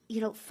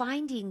 you know,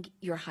 finding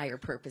your higher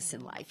purpose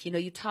in life. You know,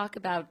 you talk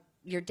about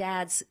your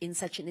dad's in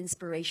such an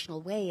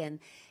inspirational way,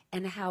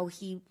 and how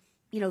he,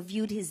 you know,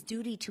 viewed his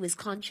duty to his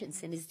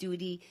conscience and his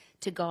duty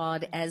to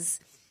God as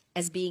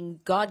being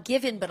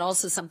God-given, but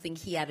also something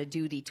he had a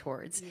duty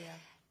towards.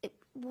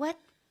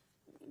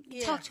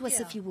 Talk to us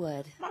if you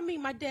would. I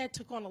mean, my dad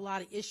took on a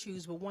lot of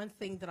issues, but one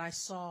thing that I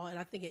saw, and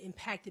I think it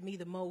impacted me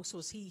the most,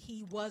 was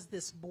he was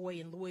this boy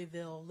in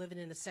Louisville living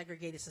in a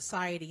segregated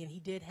society, and he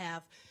did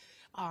have,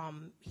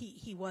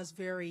 he was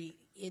very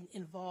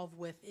involved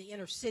with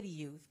inner city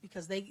youth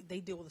because they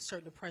deal with a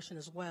certain depression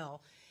as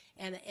well.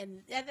 And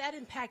that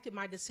impacted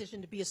my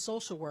decision to be a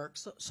social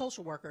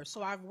worker.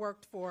 So I've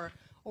worked for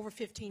over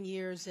 15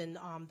 years in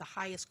the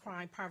highest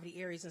crime poverty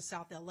areas in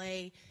South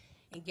LA,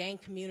 and gang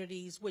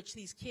communities, which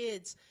these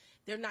kids,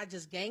 they're not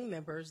just gang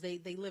members,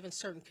 they live in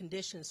certain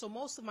conditions. So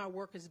most of my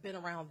work has been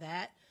around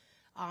that.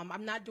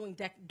 I'm not doing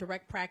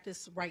direct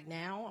practice right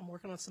now. I'm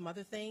working on some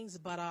other things,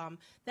 but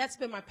that's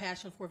been my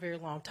passion for a very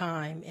long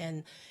time.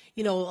 And,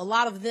 you know, a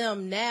lot of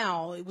them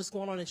now, it was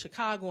going on in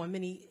Chicago and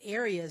many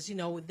areas, you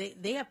know,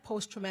 they have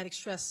post-traumatic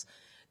stress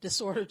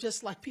disorder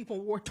just like people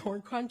in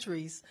war-torn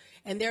countries,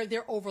 and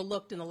they're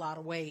overlooked in a lot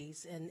of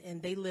ways,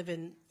 and they live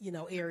in, you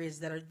know,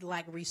 areas that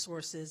lack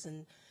resources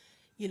and,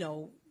 you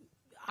know,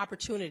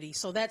 opportunity.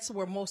 So that's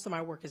where most of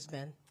my work has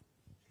been.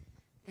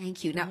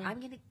 Thank you. Now, I'm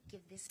going to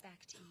give this back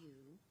to you.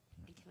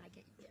 And can I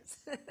get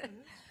this?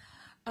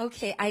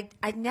 Okay,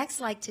 I'd next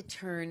like to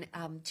turn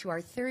to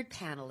our third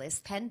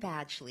panelist, Penn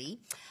Badgley,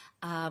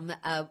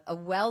 a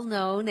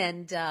well-known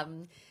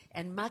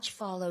and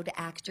much-followed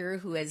actor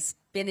who has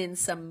been in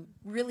some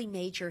really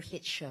major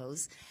hit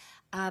shows.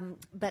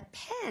 But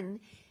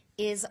Penn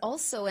is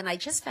also, and I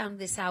just found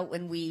this out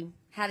when we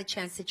had a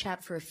chance to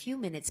chat for a few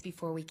minutes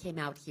before we came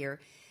out here,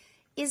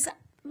 is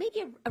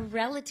maybe a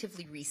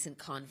relatively recent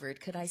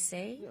convert, could I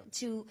say,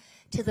 to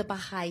the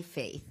Baha'i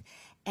faith.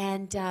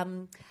 And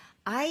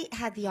I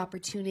had the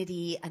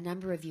opportunity a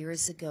number of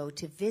years ago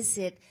to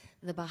visit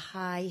the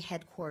Baha'i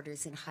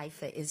headquarters in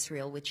Haifa,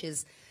 Israel, which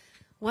is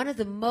one of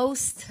the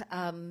most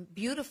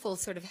beautiful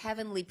sort of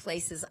heavenly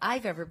places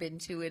I've ever been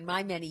to in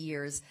my many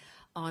years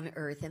on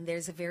earth. And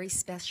there's a very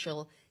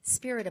special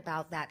spirit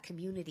about that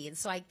community. And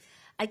so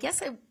I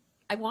guess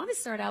I want to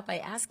start out by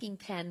asking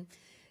Penn,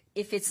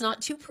 if it's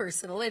not too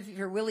personal, if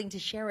you're willing to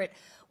share it,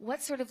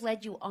 what sort of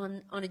led you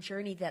on a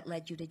journey that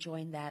led you to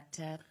join that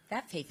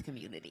faith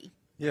community?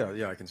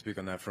 Yeah, I can speak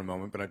on that for a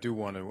moment, but I do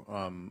want to,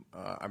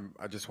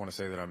 I just want to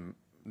say that I'm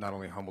not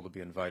only humbled to be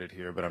invited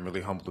here, but I'm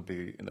really humbled to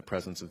be in the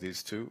presence of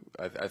these two.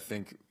 I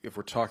think if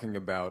we're talking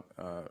about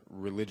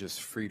religious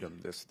freedom,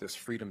 this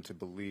freedom to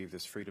believe,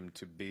 this freedom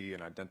to be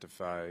and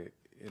identify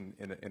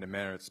in a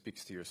manner that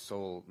speaks to your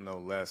soul, no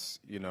less,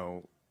 you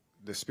know,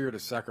 the spirit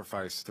of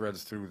sacrifice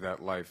threads through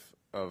that life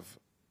of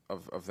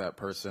that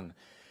person.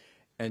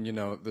 And, you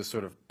know, the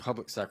sort of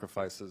public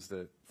sacrifices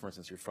that, for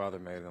instance, your father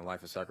made and the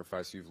life of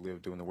sacrifice you've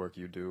lived doing the work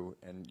you do,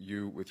 and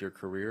you with your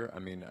career, I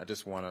mean, I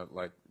just want to,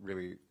 like,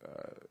 really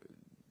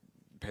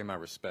pay my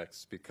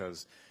respects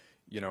because,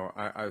 you know,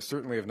 I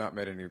certainly have not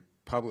made any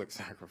public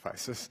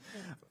sacrifices.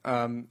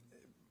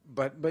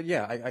 But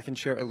yeah, I can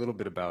share a little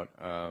bit about,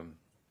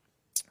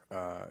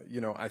 you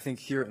know, I think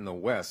here in the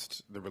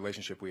West, the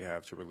relationship we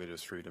have to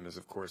religious freedom is,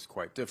 of course,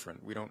 quite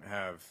different. We don't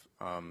have,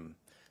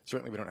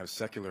 certainly we don't have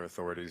secular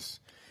authorities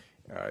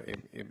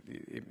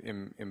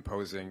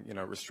imposing, you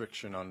know,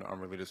 restriction on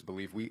religious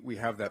belief. We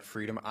have that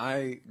freedom.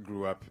 I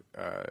grew up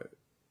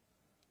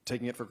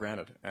taking it for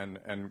granted,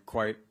 and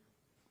quite,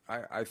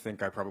 I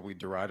think I probably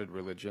derided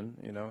religion,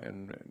 you know,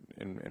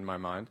 in my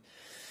mind.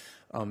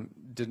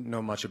 Didn't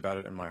know much about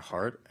it in my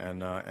heart,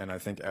 and I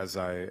think as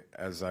I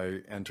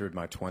entered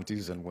my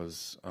 20s and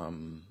was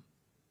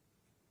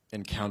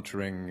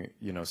encountering,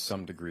 you know,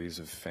 some degrees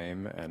of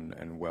fame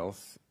and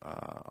wealth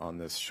on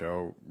this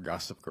show,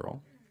 Gossip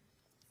Girl,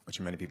 which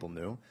many people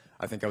knew,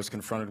 I think I was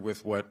confronted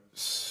with what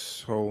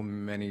so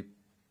many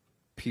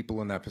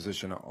people in that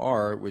position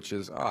are, which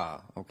is,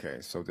 okay,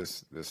 so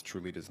this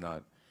truly does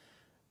not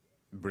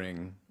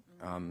bring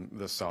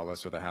the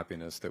solace or the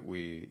happiness that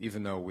we,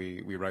 even though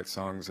we write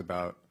songs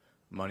about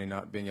money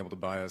not being able to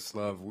buy us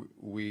love,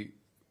 we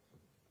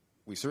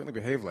certainly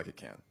behave like it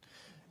can.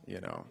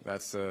 You know,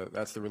 that's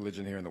the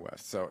religion here in the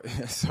West. So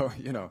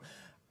you know,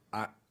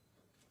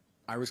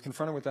 I was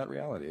confronted with that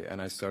reality, and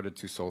I started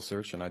to soul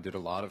search, and I did a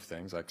lot of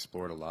things. I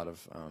explored a lot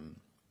of,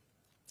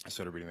 I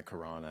started reading the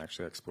Quran,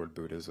 actually. I explored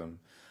Buddhism.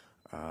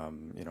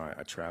 You know,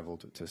 I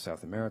traveled to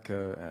South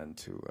America and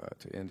to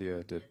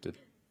India, did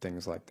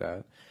things like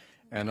that.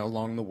 And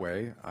along the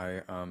way,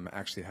 I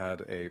actually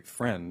had a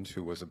friend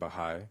who was a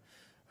Baha'i,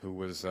 who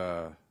was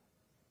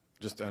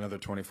just another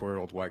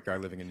 24-year-old white guy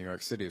living in New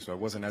York City. So I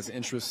wasn't as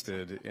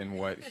interested in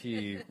what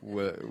he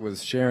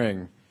was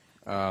sharing.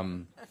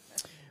 But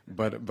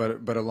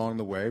along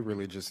the way,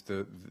 really just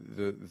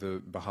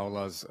the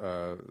Baha'u'llah's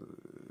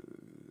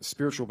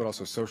spiritual but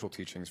also social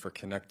teachings for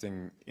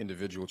connecting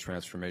individual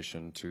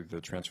transformation to the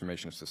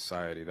transformation of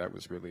society. That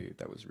was really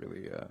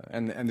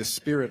and the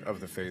spirit of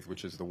the faith,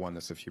 which is the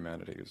oneness of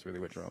humanity, is really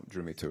what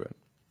drew me to it.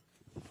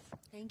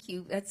 Thank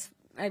you.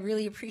 I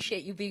really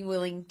appreciate you being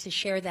willing to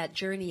share that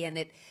journey,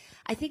 and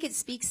I think it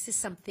speaks to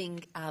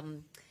something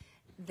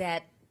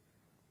that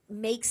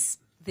makes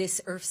this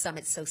IRF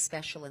Summit so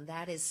special, and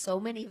that is so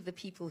many of the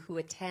people who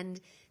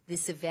attend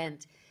this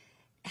event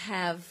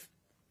have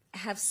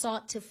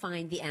sought to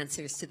find the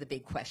answers to the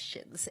big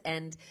questions.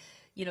 And,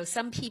 you know,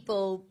 some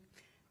people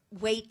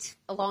wait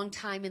a long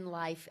time in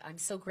life. I'm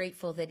so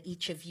grateful that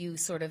each of you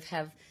sort of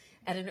have,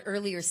 at an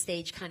earlier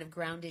stage, kind of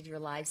grounded your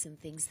lives in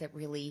things that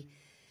really,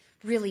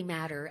 really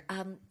matter.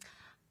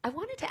 I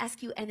wanted to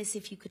ask you, Enes,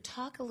 if you could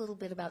talk a little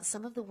bit about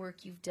some of the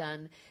work you've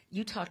done.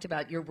 You talked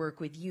about your work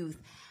with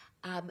youth.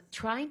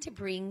 Trying to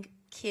bring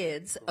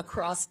kids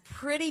across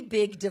pretty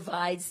big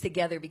divides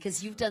together,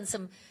 because you've done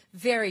some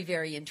very,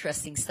 very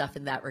interesting stuff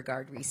in that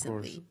regard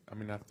recently. Of course. I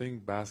mean, I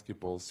think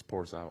basketball,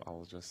 sports,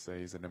 I'll just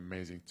say, is an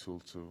amazing tool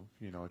to,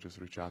 you know, just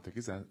reach out to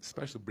kids, and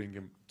especially bring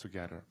them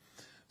together.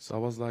 So I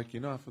was like, you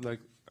know, I feel like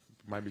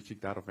I might be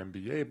kicked out of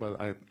NBA,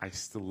 but I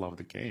still love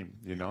the game,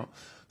 you know?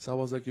 So I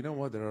was like, you know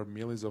what, there are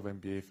millions of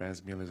NBA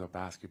fans, millions of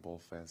basketball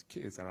fans,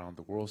 kids around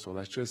the world, so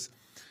let's just,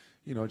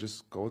 you know,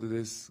 just go to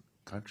this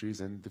countries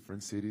and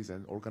different cities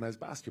and organize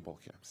basketball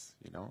camps.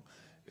 You know,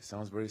 it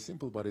sounds very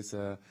simple, but it's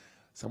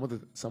some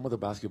of the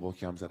basketball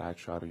camps that I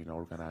tried to, you know,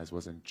 organize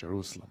was in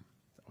Jerusalem,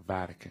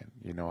 Vatican.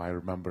 You know, I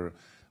remember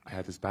I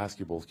had this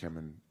basketball camp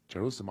in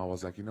Jerusalem. I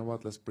was like, you know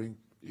what, let's bring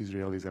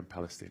Israelis and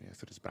Palestinians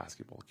to this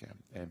basketball camp.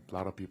 And a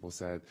lot of people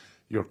said,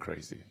 you're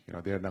crazy. You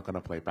know, they're not going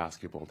to play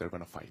basketball. They're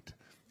going to fight.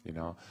 You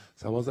know,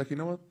 so I was like, you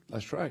know what,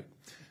 let's try it.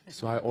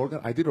 So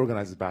I did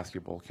organize this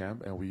basketball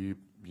camp, and we,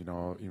 you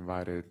know,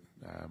 invited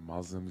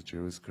Muslims,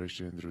 Jews,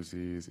 Christians,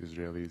 Druzis,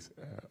 Israelis,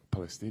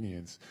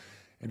 Palestinians.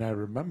 And I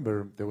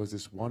remember there was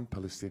this one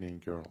Palestinian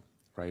girl,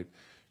 right?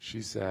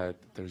 She said,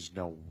 there's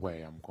no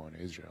way I'm going to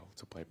Israel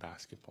to play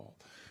basketball.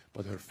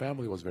 But her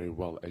family was very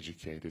well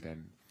educated,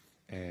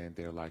 And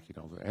they're like, you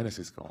know, Enes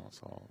is gone,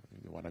 so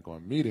you want to go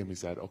and meet him? He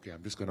said, okay,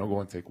 I'm just going to go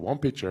and take one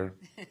picture,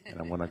 and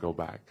I'm going to go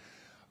back.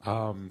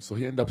 So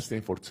he ended up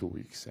staying for 2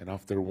 weeks. And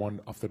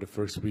after the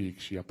first week,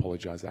 she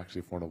apologized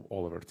actually in front of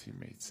all of her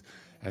teammates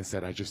and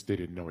said, I just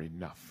didn't know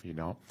enough, you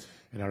know.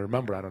 And I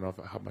remember, I don't know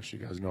how much you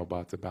guys know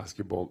about the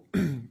basketball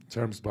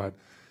terms, but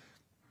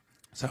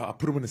so I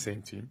put them in the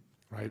same team,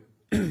 right?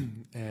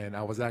 And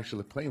I was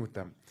actually playing with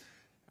them.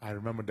 I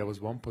remember there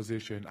was one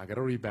position, I got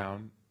a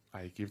rebound,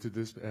 I give to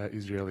this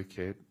Israeli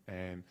kid,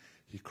 and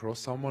he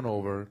crossed someone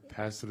over,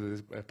 passed to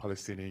this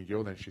Palestinian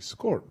girl, and she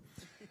scored.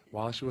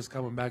 While she was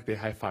coming back, they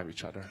high-five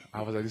each other.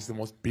 I was like, this is the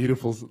most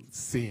beautiful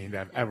scene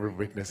I've ever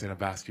witnessed in a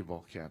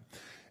basketball camp.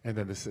 And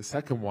then the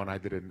second one I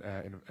did in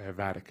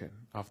Vatican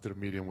after a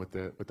meeting with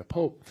the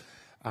Pope.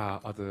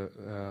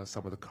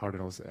 Some of the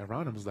cardinals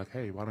around him was like,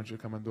 hey, why don't you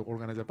come and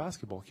organize a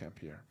basketball camp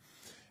here?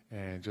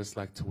 And just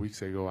like 2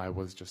 weeks ago, I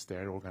was just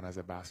there to organize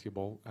a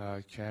basketball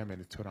camp,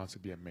 and it turned out to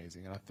be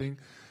amazing. And I think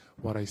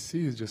what I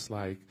see is just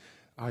like,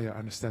 I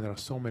understand there are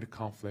so many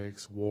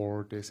conflicts,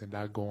 war, this and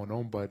that going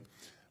on, but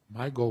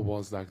my goal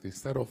was like,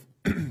 instead of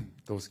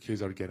those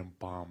kids are getting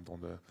bombed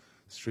on the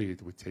street,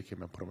 we take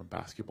him and put them in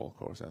basketball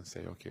courts and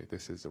say, okay,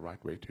 this is the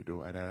right way to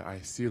do. And I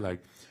see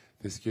like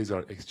these kids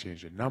are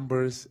exchanging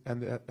numbers,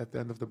 and at the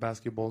end of the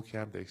basketball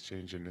camp, they're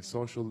exchanging the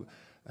social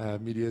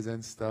medias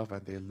and stuff,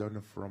 and they learn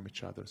from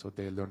each other. So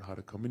they learn how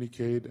to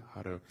communicate,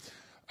 how to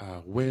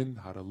win,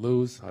 how to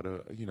lose, how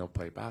to, you know,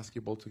 play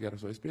basketball together.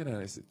 So it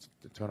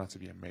turned out to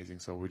be amazing.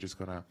 So we're just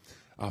gonna,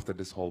 after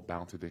this whole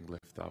bounty thing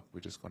lift up, we're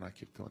just gonna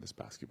keep doing this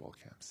basketball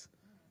camps.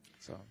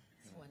 So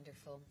it's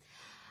wonderful.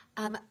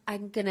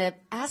 I'm going to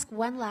ask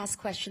one last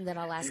question that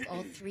I'll ask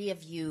all three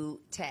of you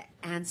to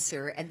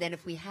answer, and then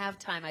if we have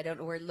time, I don't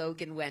know where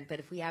Logan went, but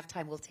if we have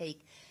time, we'll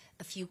take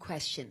a few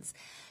questions.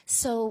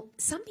 So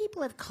some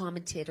people have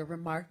commented or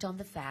remarked on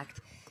the fact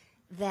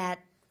that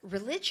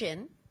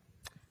religion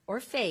or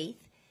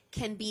faith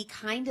can be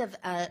kind of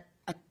a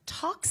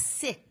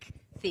toxic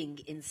thing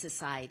in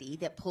society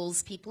that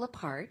pulls people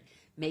apart,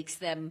 makes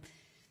them,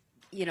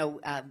 you know,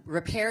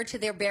 repair to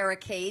their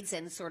barricades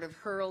and sort of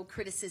hurl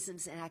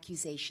criticisms and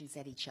accusations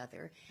at each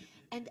other.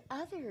 And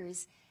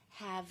others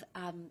have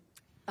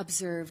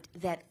observed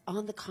that,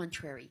 on the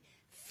contrary,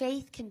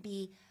 faith can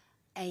be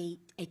a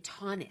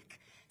tonic,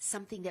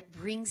 something that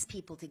brings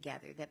people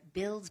together, that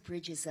builds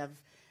bridges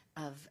of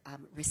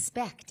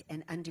respect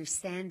and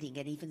understanding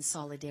and even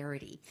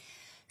solidarity.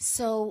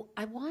 So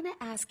I want to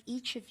ask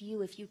each of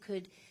you if you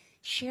could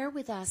share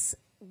with us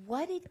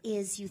what it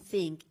is you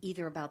think,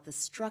 either about the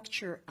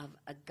structure of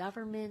a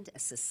government, a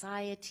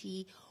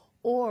society,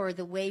 or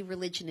the way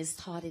religion is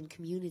taught in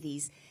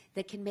communities,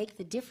 that can make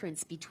the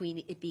difference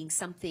between it being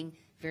something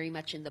very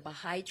much in the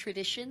Baha'i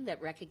tradition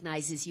that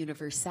recognizes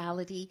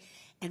universality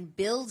and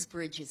builds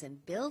bridges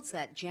and builds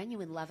that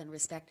genuine love and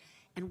respect,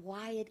 and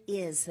why it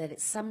is that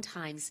it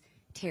sometimes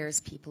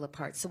tears people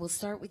apart. So we'll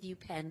start with you,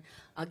 Penn.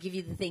 I'll give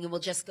you the thing, and we'll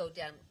just go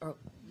down the line.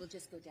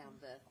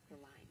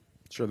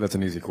 Sure, that's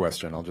an easy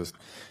question. I'll just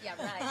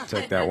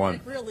take that one.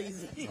 Real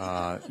easy.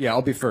 Yeah,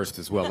 I'll be first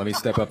as well. Let me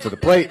step up to the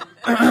plate.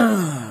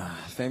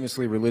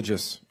 Famously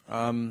religious.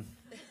 You're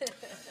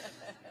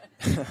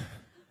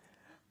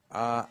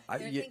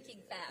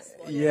thinking fast.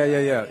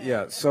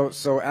 Yeah.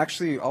 So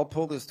actually, I'll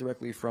pull this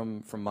directly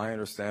from my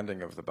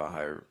understanding of the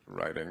Baha'i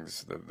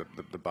writings.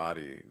 The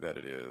body that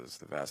it is,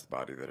 the vast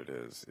body that it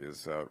is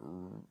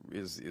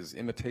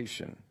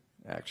imitation,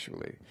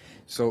 actually.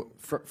 So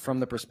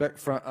from the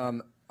perspective,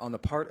 on the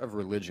part of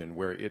religion,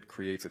 where it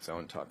creates its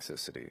own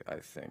toxicity, I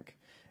think,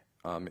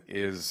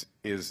 is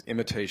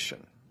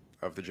imitation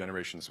of the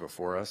generations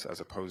before us, as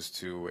opposed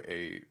to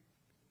a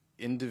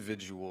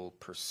individual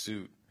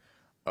pursuit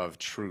of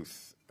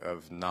truth,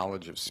 of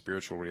knowledge of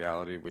spiritual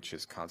reality, which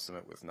is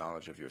consummate with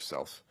knowledge of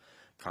yourself,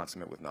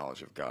 consummate with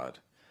knowledge of God,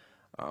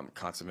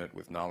 consummate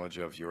with knowledge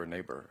of your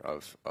neighbor,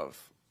 of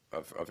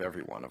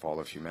everyone, of all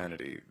of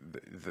humanity.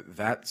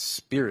 That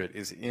spirit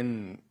is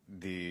in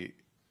the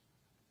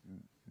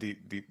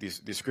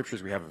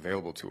scriptures we have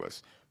available to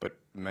us, but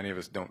many of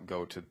us don't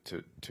go to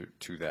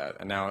that.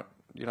 And now,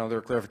 you know, there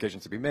are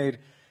clarifications to be made.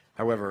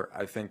 However,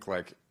 I think,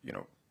 like, you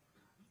know,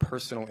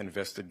 personal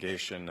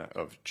investigation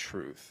of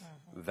truth,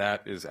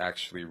 that is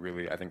actually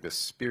really, I think, the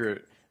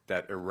spirit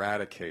that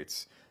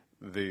eradicates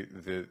the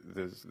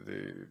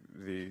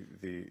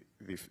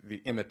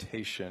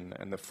imitation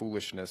and the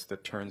foolishness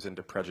that turns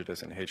into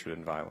prejudice and hatred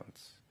and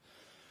violence.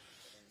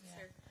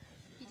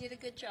 You did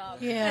a good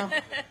job. Yeah.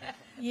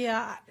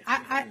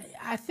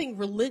 I think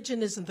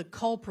religion isn't the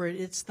culprit,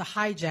 it's the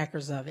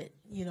hijackers of it.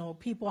 You know,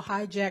 people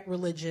hijack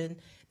religion,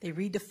 they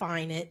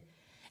redefine it.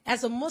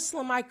 As a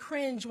Muslim, I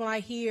cringe when I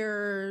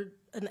hear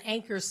an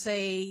anchor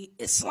say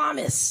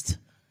Islamist.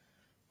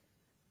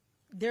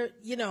 There,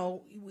 you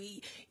know,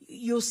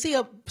 you'll see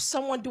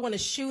someone doing a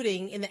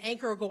shooting, and the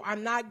anchor will go,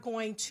 I'm not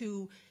going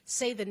to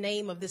say the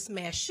name of this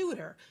mass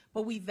shooter,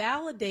 but we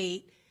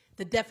validate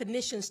the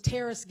definitions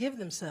terrorists give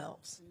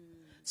themselves.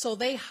 So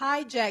they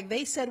hijack,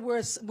 they said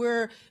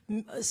we're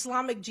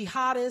Islamic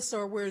jihadists,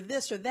 or we're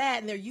this or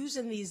that, and they're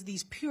using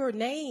these pure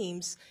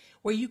names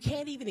where you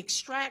can't even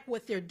extract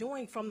what they're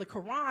doing from the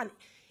Quran.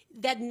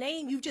 That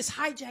name, you just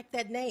hijacked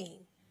that name.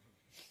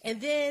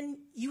 And then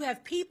you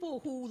have people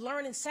who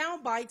learn in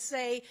sound bites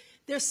say,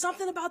 there's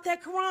something about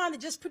that Quran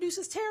that just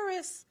produces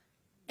terrorists.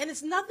 And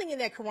it's nothing in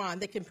that Quran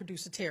that can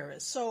produce a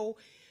terrorist. So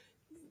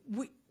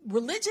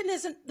religion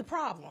isn't the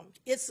problem.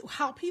 It's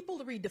how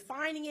people are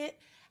redefining it,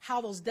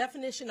 how those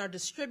definitions are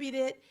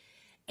distributed.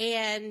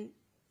 And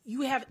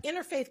you have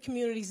interfaith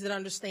communities that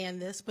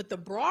understand this, but the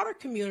broader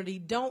community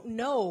don't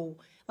know.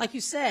 Like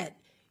you said,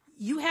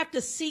 you have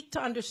to seek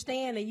to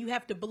understand, and you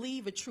have to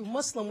believe a true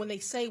Muslim when they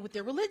say what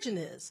their religion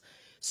is.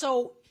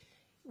 So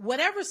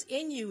whatever's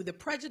in you, the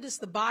prejudice,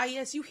 the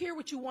bias, you hear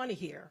what you want to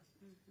hear.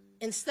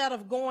 Instead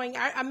of going,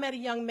 I met a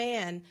young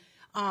man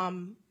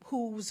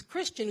who's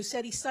Christian who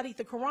said he studied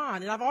the Quran.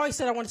 And I've always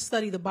said I want to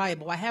study the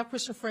Bible. I have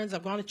Christian friends.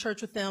 I've gone to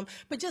church with them.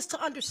 But just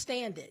to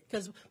understand it,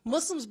 because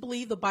Muslims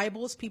believe the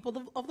Bible is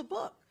people of the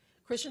book.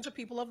 Christians are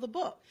people of the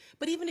book.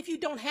 But even if you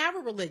don't have a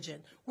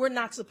religion, we're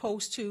not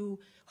supposed to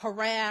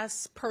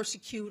harass,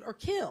 persecute, or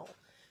kill.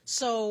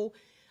 So,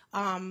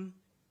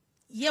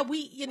 yeah,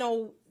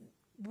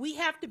 we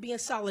have to be in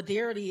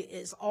solidarity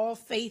as all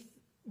faith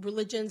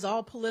religions,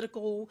 all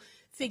political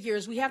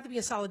figures. We have to be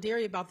in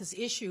solidarity about this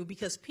issue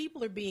because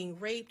people are being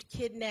raped,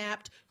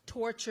 kidnapped,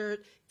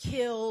 tortured,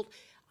 killed.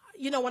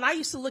 You know, when I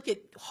used to look at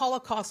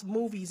Holocaust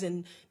movies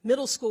in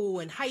middle school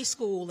and high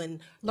school and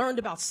learned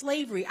about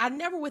slavery, I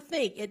never would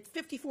think at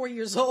 54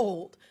 years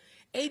old,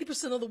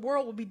 80% of the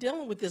world would be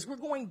dealing with this. We're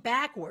going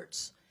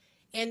backwards.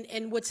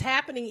 And what's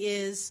happening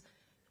is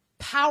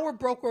power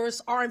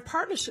brokers are in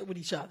partnership with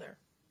each other.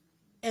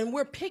 And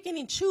we're picking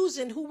and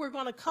choosing who we're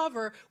going to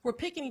cover. We're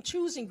picking and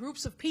choosing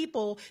groups of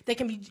people that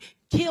can be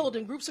killed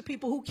and groups of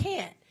people who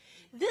can't.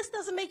 This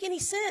doesn't make any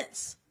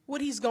sense, what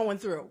he's going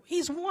through.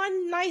 He's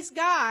one nice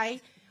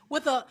guy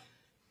with a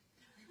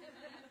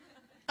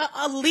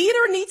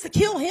leader needs to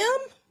kill him.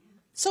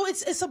 So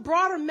it's a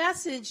broader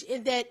message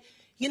in that,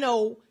 you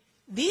know,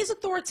 these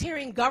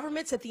authoritarian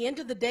governments, at the end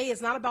of the day,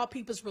 is not about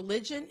people's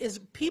religion. Is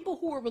people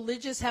who are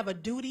religious have a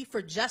duty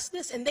for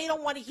justice, and they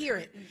don't want to hear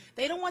it.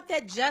 They don't want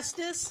that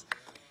justice.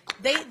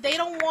 They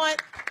don't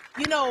want,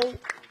 you know,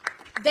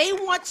 they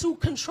want to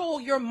control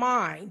your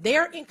mind.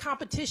 They're in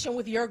competition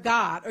with your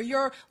God or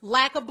your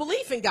lack of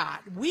belief in God.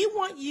 We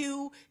want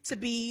you to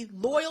be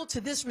loyal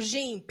to this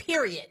regime,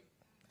 period.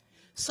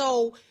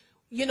 So,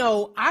 you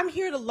know, I'm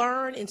here to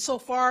learn, and so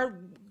far,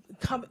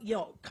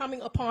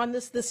 coming upon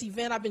this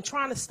event, I've been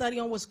trying to study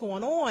on what's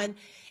going on,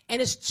 and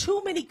there's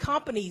too many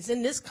companies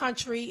in this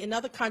country and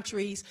other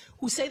countries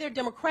who say they're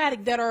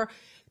democratic that are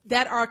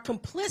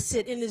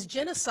complicit in this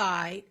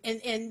genocide,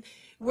 and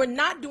we're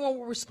not doing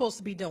what we're supposed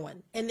to be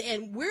doing.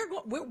 And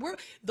we're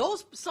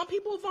those, some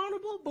people are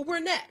vulnerable, but we're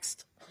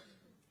next.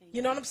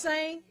 You know what I'm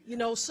saying? You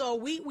know, so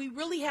we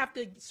really have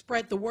to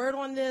spread the word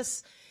on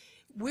this.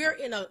 We're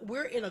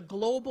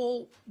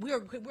global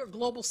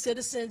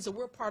citizens, and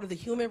we're part of the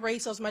human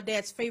race. That was my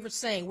dad's favorite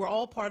saying. We're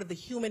all part of the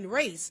human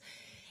race.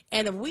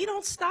 And if we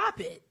don't stop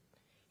it,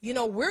 you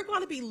know, we're going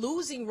to be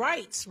losing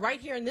rights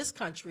right here in this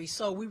country.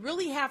 So we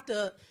really have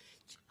to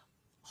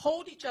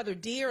hold each other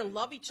dear and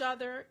love each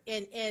other.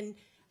 And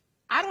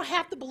I don't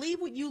have to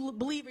believe what you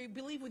believe or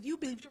believe what you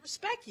believe to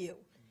respect you.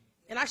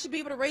 And I should be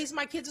able to raise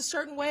my kids a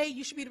certain way.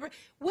 You should be able to.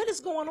 What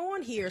is going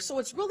on here? So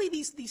it's really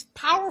these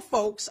power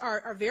folks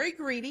are very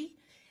greedy,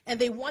 and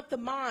they want the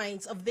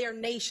minds of their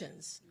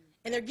nations.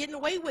 And they're getting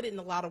away with it in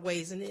a lot of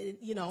ways. And,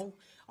 you know,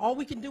 all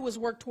we can do is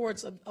work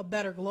towards a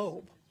better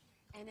globe.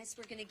 Ennis,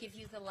 we're going to give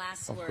you the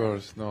last word. Of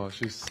course. No,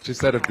 she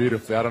said it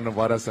beautifully. I don't know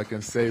what else I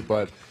can say,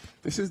 but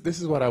this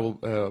is what I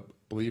will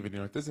believe in. You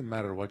know, it doesn't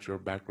matter what your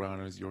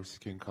background is, your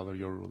skin color,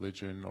 your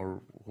religion,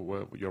 or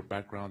your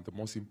background. The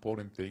most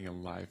important thing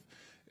in life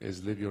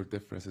is leave your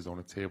differences on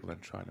the table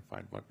and trying to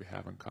find what we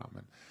have in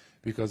common.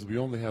 Because we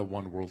only have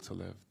one world to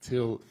live.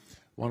 Till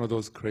one of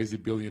those crazy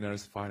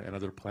billionaires find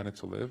another planet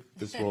to live,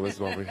 this world is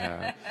what we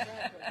have.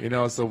 You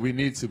know, so we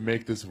need to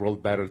make this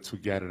world better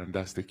together, and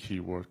that's the key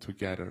word,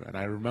 together. And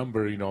I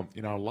remember, you know,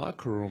 in our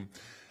locker room,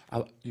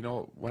 you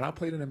know, when I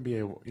played in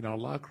NBA, in our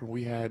locker room,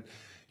 we had,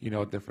 you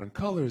know, different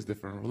colors,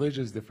 different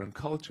religions, different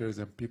cultures,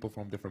 and people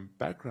from different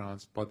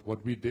backgrounds. But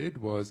what we did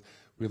was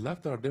we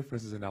left our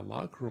differences in our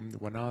locker room,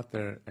 went out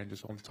there and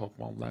just only talked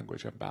one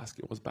language, and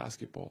it was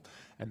basketball.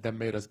 And that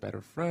made us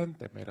better friends,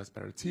 that made us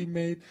better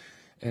teammate.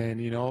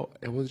 And, you know,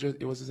 it was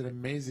just an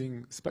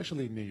amazing,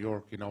 especially in New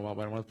York, you know,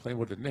 when I was playing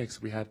with the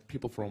Knicks, we had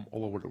people from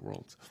all over the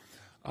world.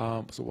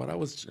 So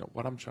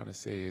what I'm trying to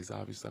say is,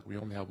 obviously, like, we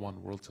only have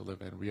one world to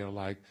live in. We are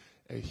like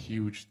a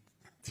huge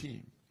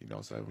team, you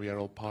know, so we are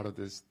all part of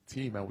this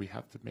team, and we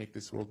have to make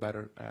this world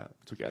better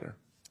together.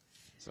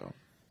 So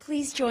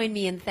please join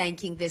me in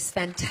thanking this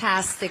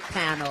fantastic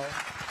panel.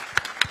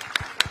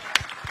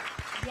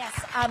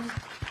 Yes,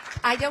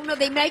 I don't know,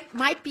 they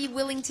might be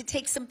willing to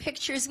take some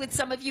pictures with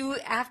some of you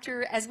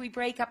as we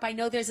break up. I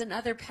know there's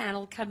another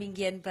panel coming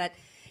in, but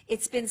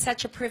it's been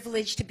such a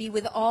privilege to be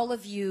with all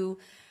of you.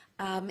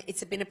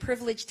 It's been a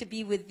privilege to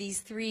be with these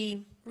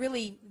three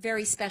really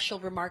very special,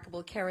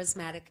 remarkable,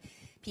 charismatic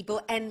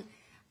people. And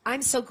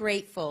I'm so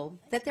grateful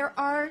that there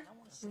are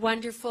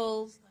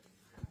wonderful,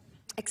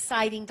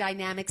 exciting,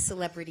 dynamic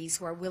celebrities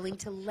who are willing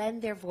to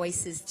lend their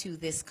voices to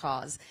this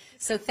cause.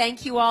 So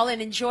thank you all and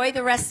enjoy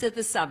the rest of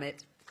the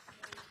summit.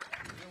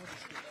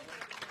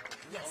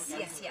 Yes,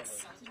 yes,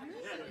 yes.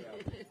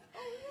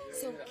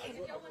 So can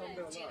you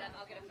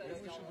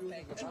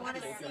want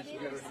to sit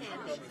in or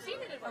stand?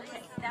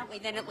 Okay, that way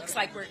then it looks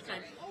like we're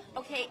kind of,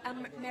 okay,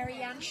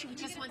 Marianne, she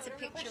just wants a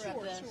picture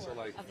of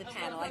the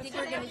panel. I think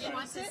we're going to, she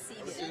wants to see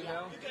it.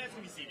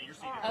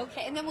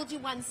 Okay, and then we'll do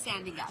one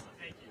standing up.